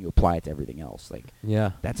work and you apply it to everything else. Like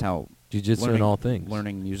Yeah. that's how Jiu-jitsu in all things.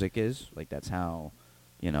 learning music is. Like that's how,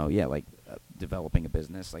 like developing a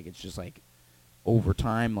business. Like it's just like over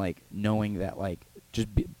time, like knowing that like just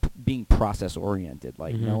being process oriented,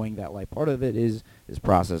 like Mhm. knowing that like part of it is this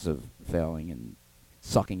process of failing and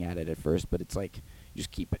sucking at it at first, but it's like you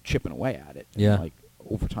just keep chipping away at it. And Yeah. like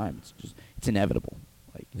over time, it's inevitable.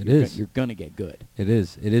 Like It you're is. you're gonna get good. It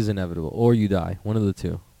is inevitable. Or you die. One of the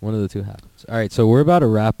two. One of the two happens. All right, so we're about to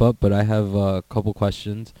wrap up, but I have a couple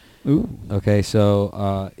questions. Ooh. Okay,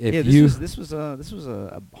 so if Yeah, you... this was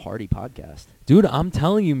a hearty podcast. Dude, I'm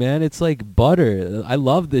telling you, man, it's like butter. I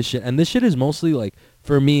love this shit. And this shit is mostly like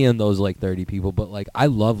for me and those like 30 people, but like I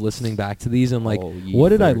love listening back to these and like Oh, ye what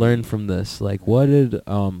did I 30. learn from this? Like what did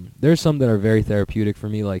there's some that are very therapeutic for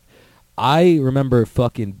me. Like I remember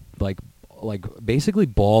fucking like basically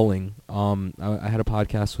bawling. I had a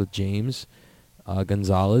podcast with James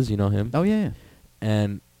Gonzalez, you know him? Oh yeah.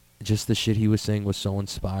 And just the shit he was saying was so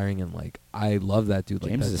inspiring and like I love that dude.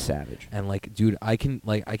 James is a that's- savage. And like, dude, I can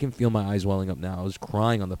feel my eyes welling up now. I was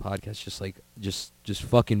crying on the podcast, just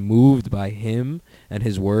fucking moved by him and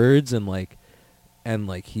his words, and like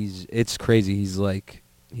it's crazy. He's like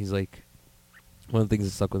one of the things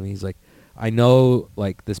that stuck with me. He's like, I know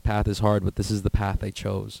like this path is hard, but this is the path I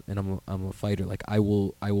chose, and I'm a fighter. Like I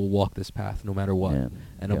will walk this path no matter what. Yeah.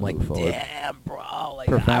 And I'm Gotta like, move forward. damn, bro, like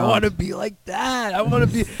I Profound. want to be like that. I want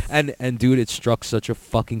to be, and dude, it struck such a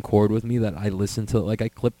fucking chord with me that I listened to, like I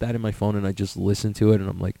clipped that in my phone and I just listened to it, and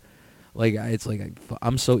I'm like it's like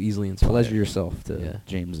I'm so easily inspired. Pleasure yourself to Yeah.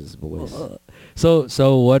 James's voice.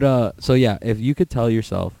 So what? So yeah, if you could tell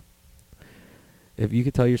yourself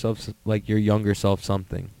like your younger self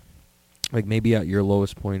something, like maybe at your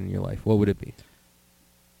lowest point in your life, what would it be?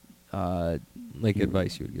 Like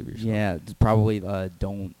advice you would give yourself? Yeah, it's probably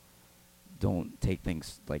don't take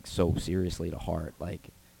things like so seriously to heart. Like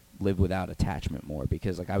live without attachment more,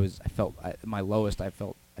 because like I felt at my lowest, I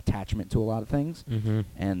felt attachment to a lot of things, Mm-hmm.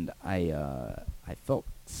 and I felt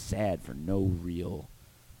sad for no real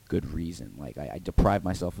good reason. Like I deprived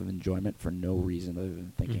myself of enjoyment for no reason other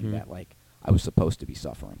than thinking Mhm. that like I was supposed to be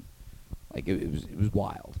suffering. Like it was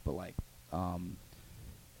wild, but like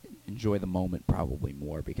enjoy the moment probably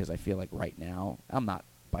more, because I feel like right now I'm not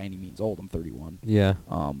by any means old. I'm 31. Yeah.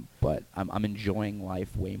 But I'm enjoying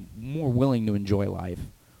life way more, willing to enjoy life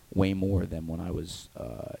way more than when I was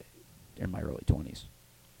in my early 20s.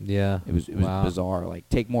 Yeah. It was Wow. bizarre. Like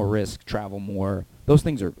take more risk, travel more. Those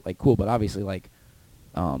things are like cool, but obviously like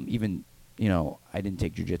even I didn't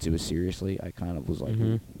take jiu-jitsu as seriously. I kind of was like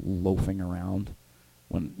Mhm. loafing around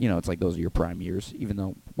when it's like those are your prime years. Even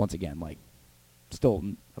though once again, like, still,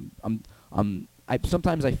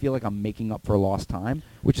 sometimes I feel like I'm making up for lost time,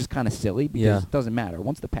 which is kind of silly because Yeah. it doesn't matter.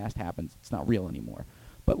 Once the past happens, it's not real anymore.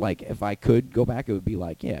 But like, if I could go back, it would be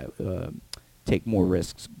like, take more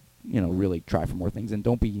risks, really try for more things, and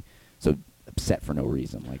don't be so upset for no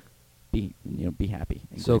reason. Like, be happy.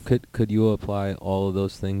 and So grateful. could you apply all of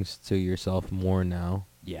those things to yourself more now?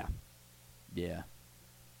 Yeah.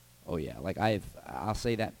 Oh yeah. Like I'll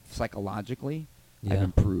say that psychologically, I've Yeah.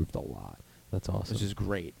 improved a lot. That's awesome. Which is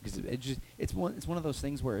great because it's one of those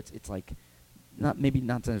things where it's like not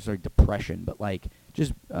necessarily depression, but like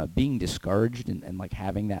just being discouraged and like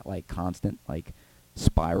having that like constant like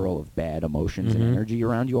spiral of bad emotions and Mhm. energy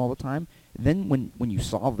around you all the time. Then when you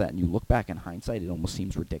solve that and you look back in hindsight, it almost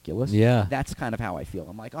seems ridiculous. Yeah. That's kind of how I feel.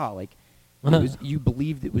 I'm like, oh, like you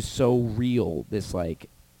believed it was so real, this like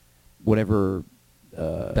whatever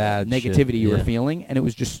Bad shit, negativity you were yeah. feeling, and it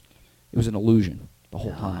was an illusion the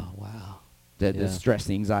whole time. Oh, wow. The Yeah. stress,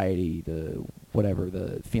 the anxiety, the whatever,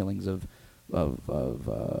 the feelings of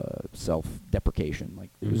self-deprecation. Like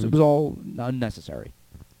it Mhm. was all unnecessary.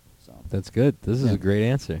 So That's good. This is Yeah. a great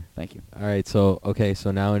answer. thank you. All right, so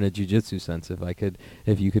now in a jiu-jitsu sense,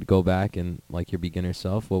 if you could go back and like your beginner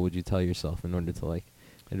self, what would you tell yourself in order to like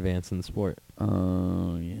advance in the sport?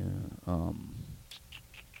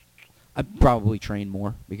 I'd probably train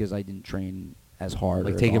more because I didn't train as hard.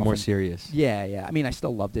 Like or take as it more often. serious. Yeah. I mean, I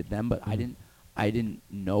still loved it then, but Mhm. I didn't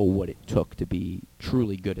know what it took to be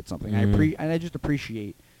truly good at something. Mhm. I just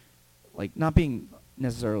appreciate, like, not being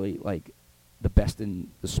necessarily like the best in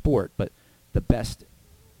the sport, but the best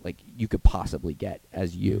like you could possibly get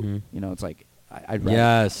as you. Mhm. It's like I'd rather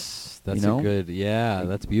Yes, that's know? a good. Yeah, like,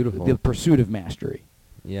 that's beautiful. The pursuit of mastery.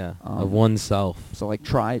 Yeah, of Um, oneself. So like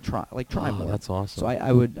try Oh, more. that's awesome. So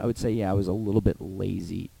I would say I was a little bit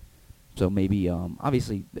lazy. So maybe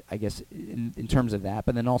obviously I guess in terms of that,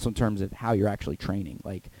 but then also in terms of how you're actually training.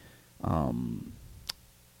 Like I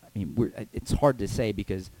mean it's hard to say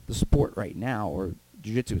because the sport right now or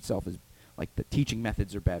jiu-jitsu itself is like the teaching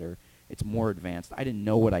methods are better. It's more advanced. I didn't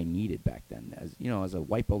know what I needed back then. As a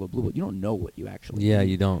white belt or blue belt, you don't know what you actually Yeah,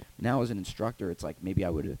 need. you don't. Now as an instructor, it's like maybe I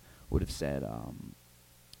would have said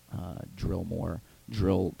drill more,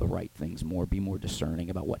 drill the right things more, be more discerning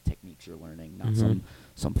about what techniques you're learning, not Mhm.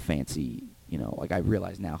 some fancy, like I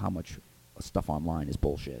realize now how much stuff online is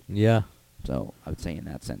bullshit. Yeah. So I would say in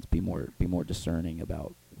that sense, be more discerning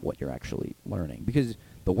about what you're actually learning, because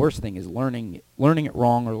the worst thing is learning it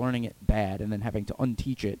wrong or learning it bad and then having to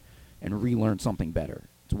unteach it and relearn something better.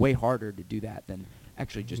 It's way harder to do that than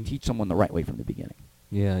actually just teach someone the right way from the beginning.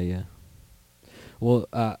 Yeah. Well,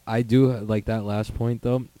 I do like that last point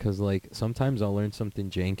though, because like sometimes I'll learn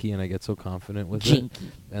something janky and I get so confident with it,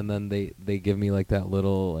 and then they give me like that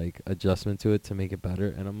little like adjustment to it to make it better,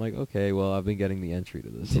 and I'm like, okay, well I've been getting the entry to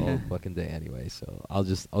this all fucking day anyway, so I'll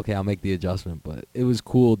make the adjustment. But it was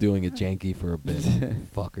cool doing it janky for a bit,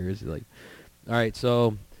 fuckers. Like, all right,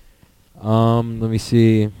 so let me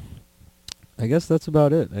see. I guess that's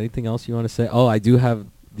about it. Anything else you want to say? Oh, I do have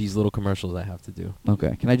these little commercials I have to do.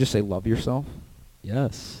 Okay. Can I just say love yourself?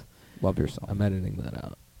 Yes. Love yourself. I'm editing that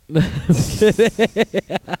out.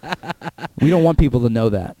 We don't want people to know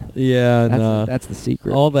that. Yeah, That's the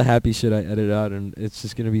secret. All the happy shit I edit out, and it's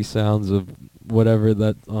just gonna be sounds of whatever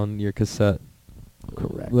that's on your cassette.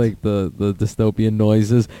 Correct. Like the dystopian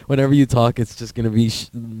noises. Whenever you talk, it's just gonna be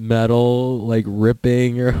metal, like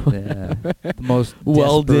ripping or Yeah. The most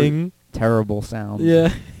welding. desperate, terrible sounds.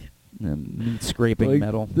 Yeah. Meat scraping Like,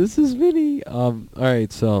 metal. This is Vinny. All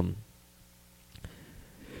right, so.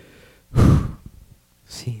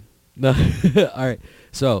 Scene. No. All right.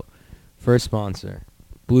 So, first sponsor,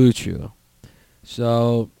 Blue Chew.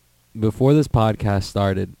 So, before this podcast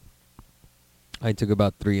started, I took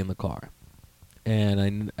about 3 in the car, and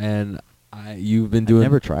you've been doing. I've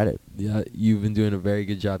never tried it. Yeah, you've been doing a very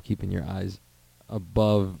good job keeping your eyes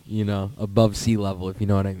above sea level, if you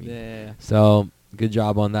know what I mean. Yeah. So, good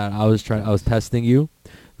job on that. I was testing you.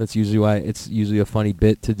 That's usually why it's usually a funny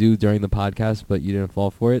bit to do during the podcast, but you didn't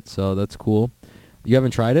fall for it, so that's cool. You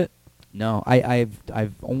haven't tried it? No,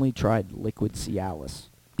 I've only tried liquid Cialis.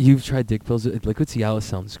 You've tried dick pills? Liquid Cialis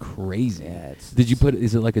sounds crazy. Yeah,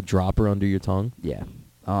 Is it like a dropper under your tongue? Yeah.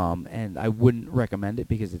 And I wouldn't recommend it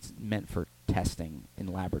because it's meant for testing in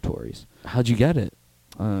laboratories. How'd you get it?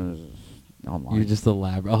 Online. You're just a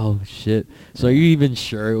lab. Oh, shit. So are you even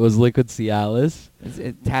sure it was liquid Cialis? It's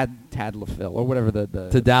Tadalafil or whatever the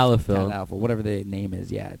Tadalafil. whatever the name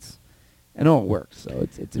is. Yeah, I know it works. So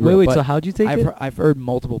it's Wait, but so how'd you take it? I've heard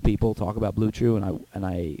multiple people talk about Blue Chew, and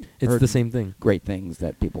I It's heard the same thing. great things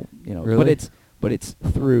that people Really? but it's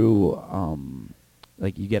through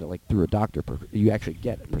Like you get it like through a doctor. You actually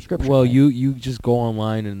get a prescription. Well, right? you just go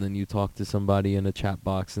online and then you talk to somebody in a chat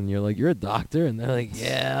box and you're like, you're a doctor, and they're like,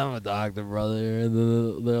 yeah, I'm a doctor, brother, and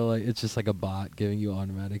then they're like, it's just like a bot giving you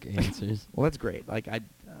automatic answers. Well, that's great. Like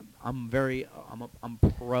I'm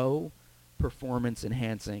pro performance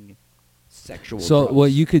enhancing sexual. So drugs,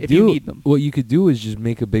 what you could if do, you need them. what you could do is just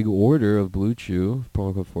make a big order of Blue Chew,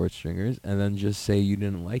 promo code Fourth Stringers, and then just say you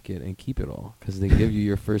didn't like it and keep it all because they give you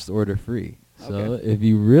your first order free. So Okay. if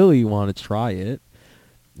you really want to try it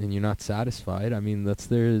and you're not satisfied, I mean that's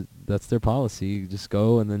their policy. You just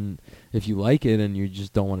go, and then if you like it and you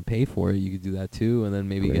just don't want to pay for it, you could do that too, and then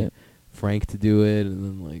maybe Great. get Frank to do it, and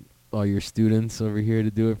then like all your students over here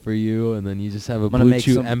to do it for you, and then you just have a Blue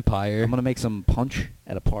Chew empire. I'm gonna make some punch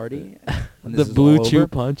at a party. When The this is Blue all Chew over,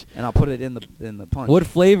 punch. and I'll put it in the punch. What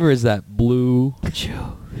flavor is that? Blue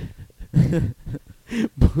Chew.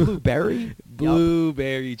 Blueberry?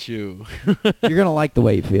 Blueberry Chew. You're gonna like the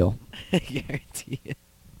way you feel. I guarantee it.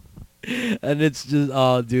 And it's just,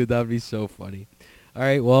 oh, dude, that'd be so funny. All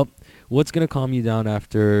right, well, what's gonna calm you down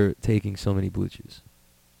after taking so many Blue Chews?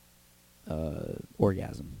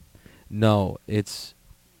 Orgasm. No, it's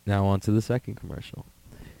now on to the second commercial.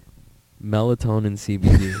 Melatonin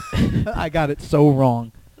CBD. I got it so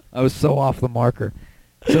wrong. I was so off the marker.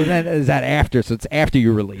 So then is that after? So it's after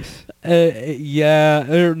you release.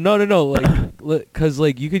 Yeah. No. Like, cause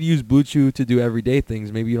like you could use Blue Chew to do everyday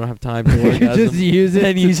things. Maybe you don't have time to orgasm. Just use it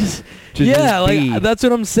And to- you just to yeah. just Like be. that's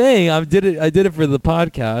what I'm saying. I did it for the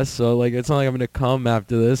podcast. So like it's not like I'm gonna come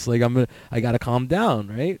after this. Like I gotta calm down,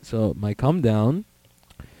 right? So my calm down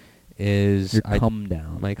is Your come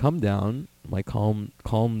down. my calm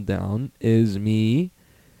down is me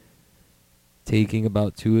taking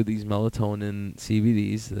about 2 of these melatonin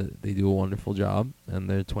CBDs. That they do a wonderful job, and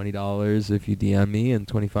they're $20 if you DM me, and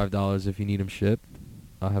 $25 if you need them shipped.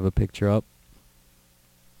 I'll have a picture up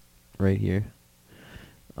right here.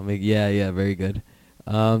 I'll make very good.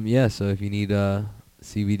 Yeah, so if you need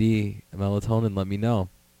CBD melatonin, let me know.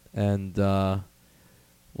 And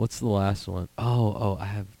what's the last one? Oh, I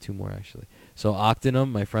have 2 more actually. So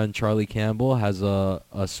Octinum, my friend Charlie Campbell has a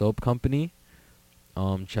soap company.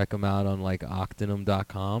 Check them out on like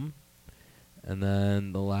Octinum.com. And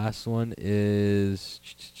then the last one is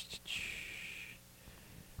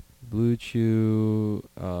Blue Chew,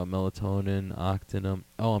 melatonin, Octinum.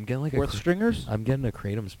 Oh, I'm getting like Fourth stringers? I'm getting a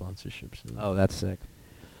Kratom sponsorship soon. Oh, that's sick.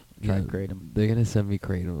 Try Yeah, Kratom. They're gonna send me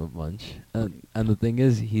Kratom a bunch, and the thing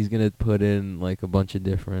is, he's gonna put in like a bunch of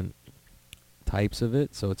different types of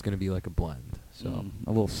it, so it's gonna be like a blend. So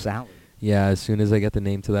A little salad. yeah, as soon as I get the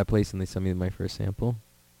name to that place and they send me my first sample,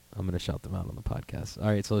 I'm gonna shout them out on the podcast. All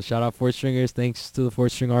right, so shout out Fourth Stringers. Thanks to the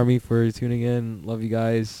Fourth String Army for tuning in. Love you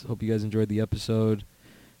guys. Hope you guys enjoyed the episode.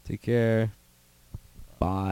 Take care. Bye.